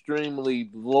be extremely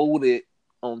loaded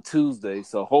on Tuesday.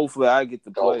 So hopefully I get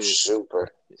to play it. Super.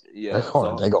 Yeah,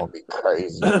 they're gonna be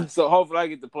crazy. So hopefully I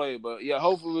get to play it. But yeah,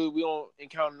 hopefully we don't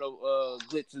encounter no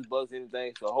glitches, bugs,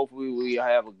 anything. So hopefully we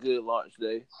have a good launch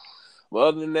day. But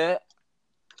other than that,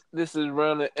 this is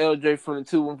Round the LJ from the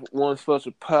 2-1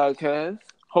 Special Podcast.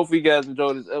 Hopefully you guys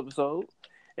enjoyed this episode.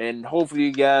 And hopefully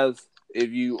you guys, if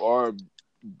you are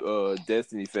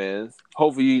Destiny fans,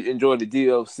 hopefully you enjoy the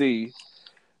DLC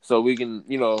so we can,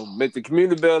 make the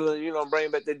community better,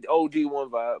 bring back the OG1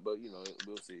 vibe. But,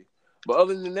 we'll see. But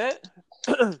other than that,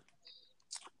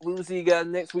 we will see you guys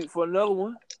next week for another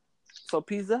one. So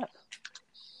peace out.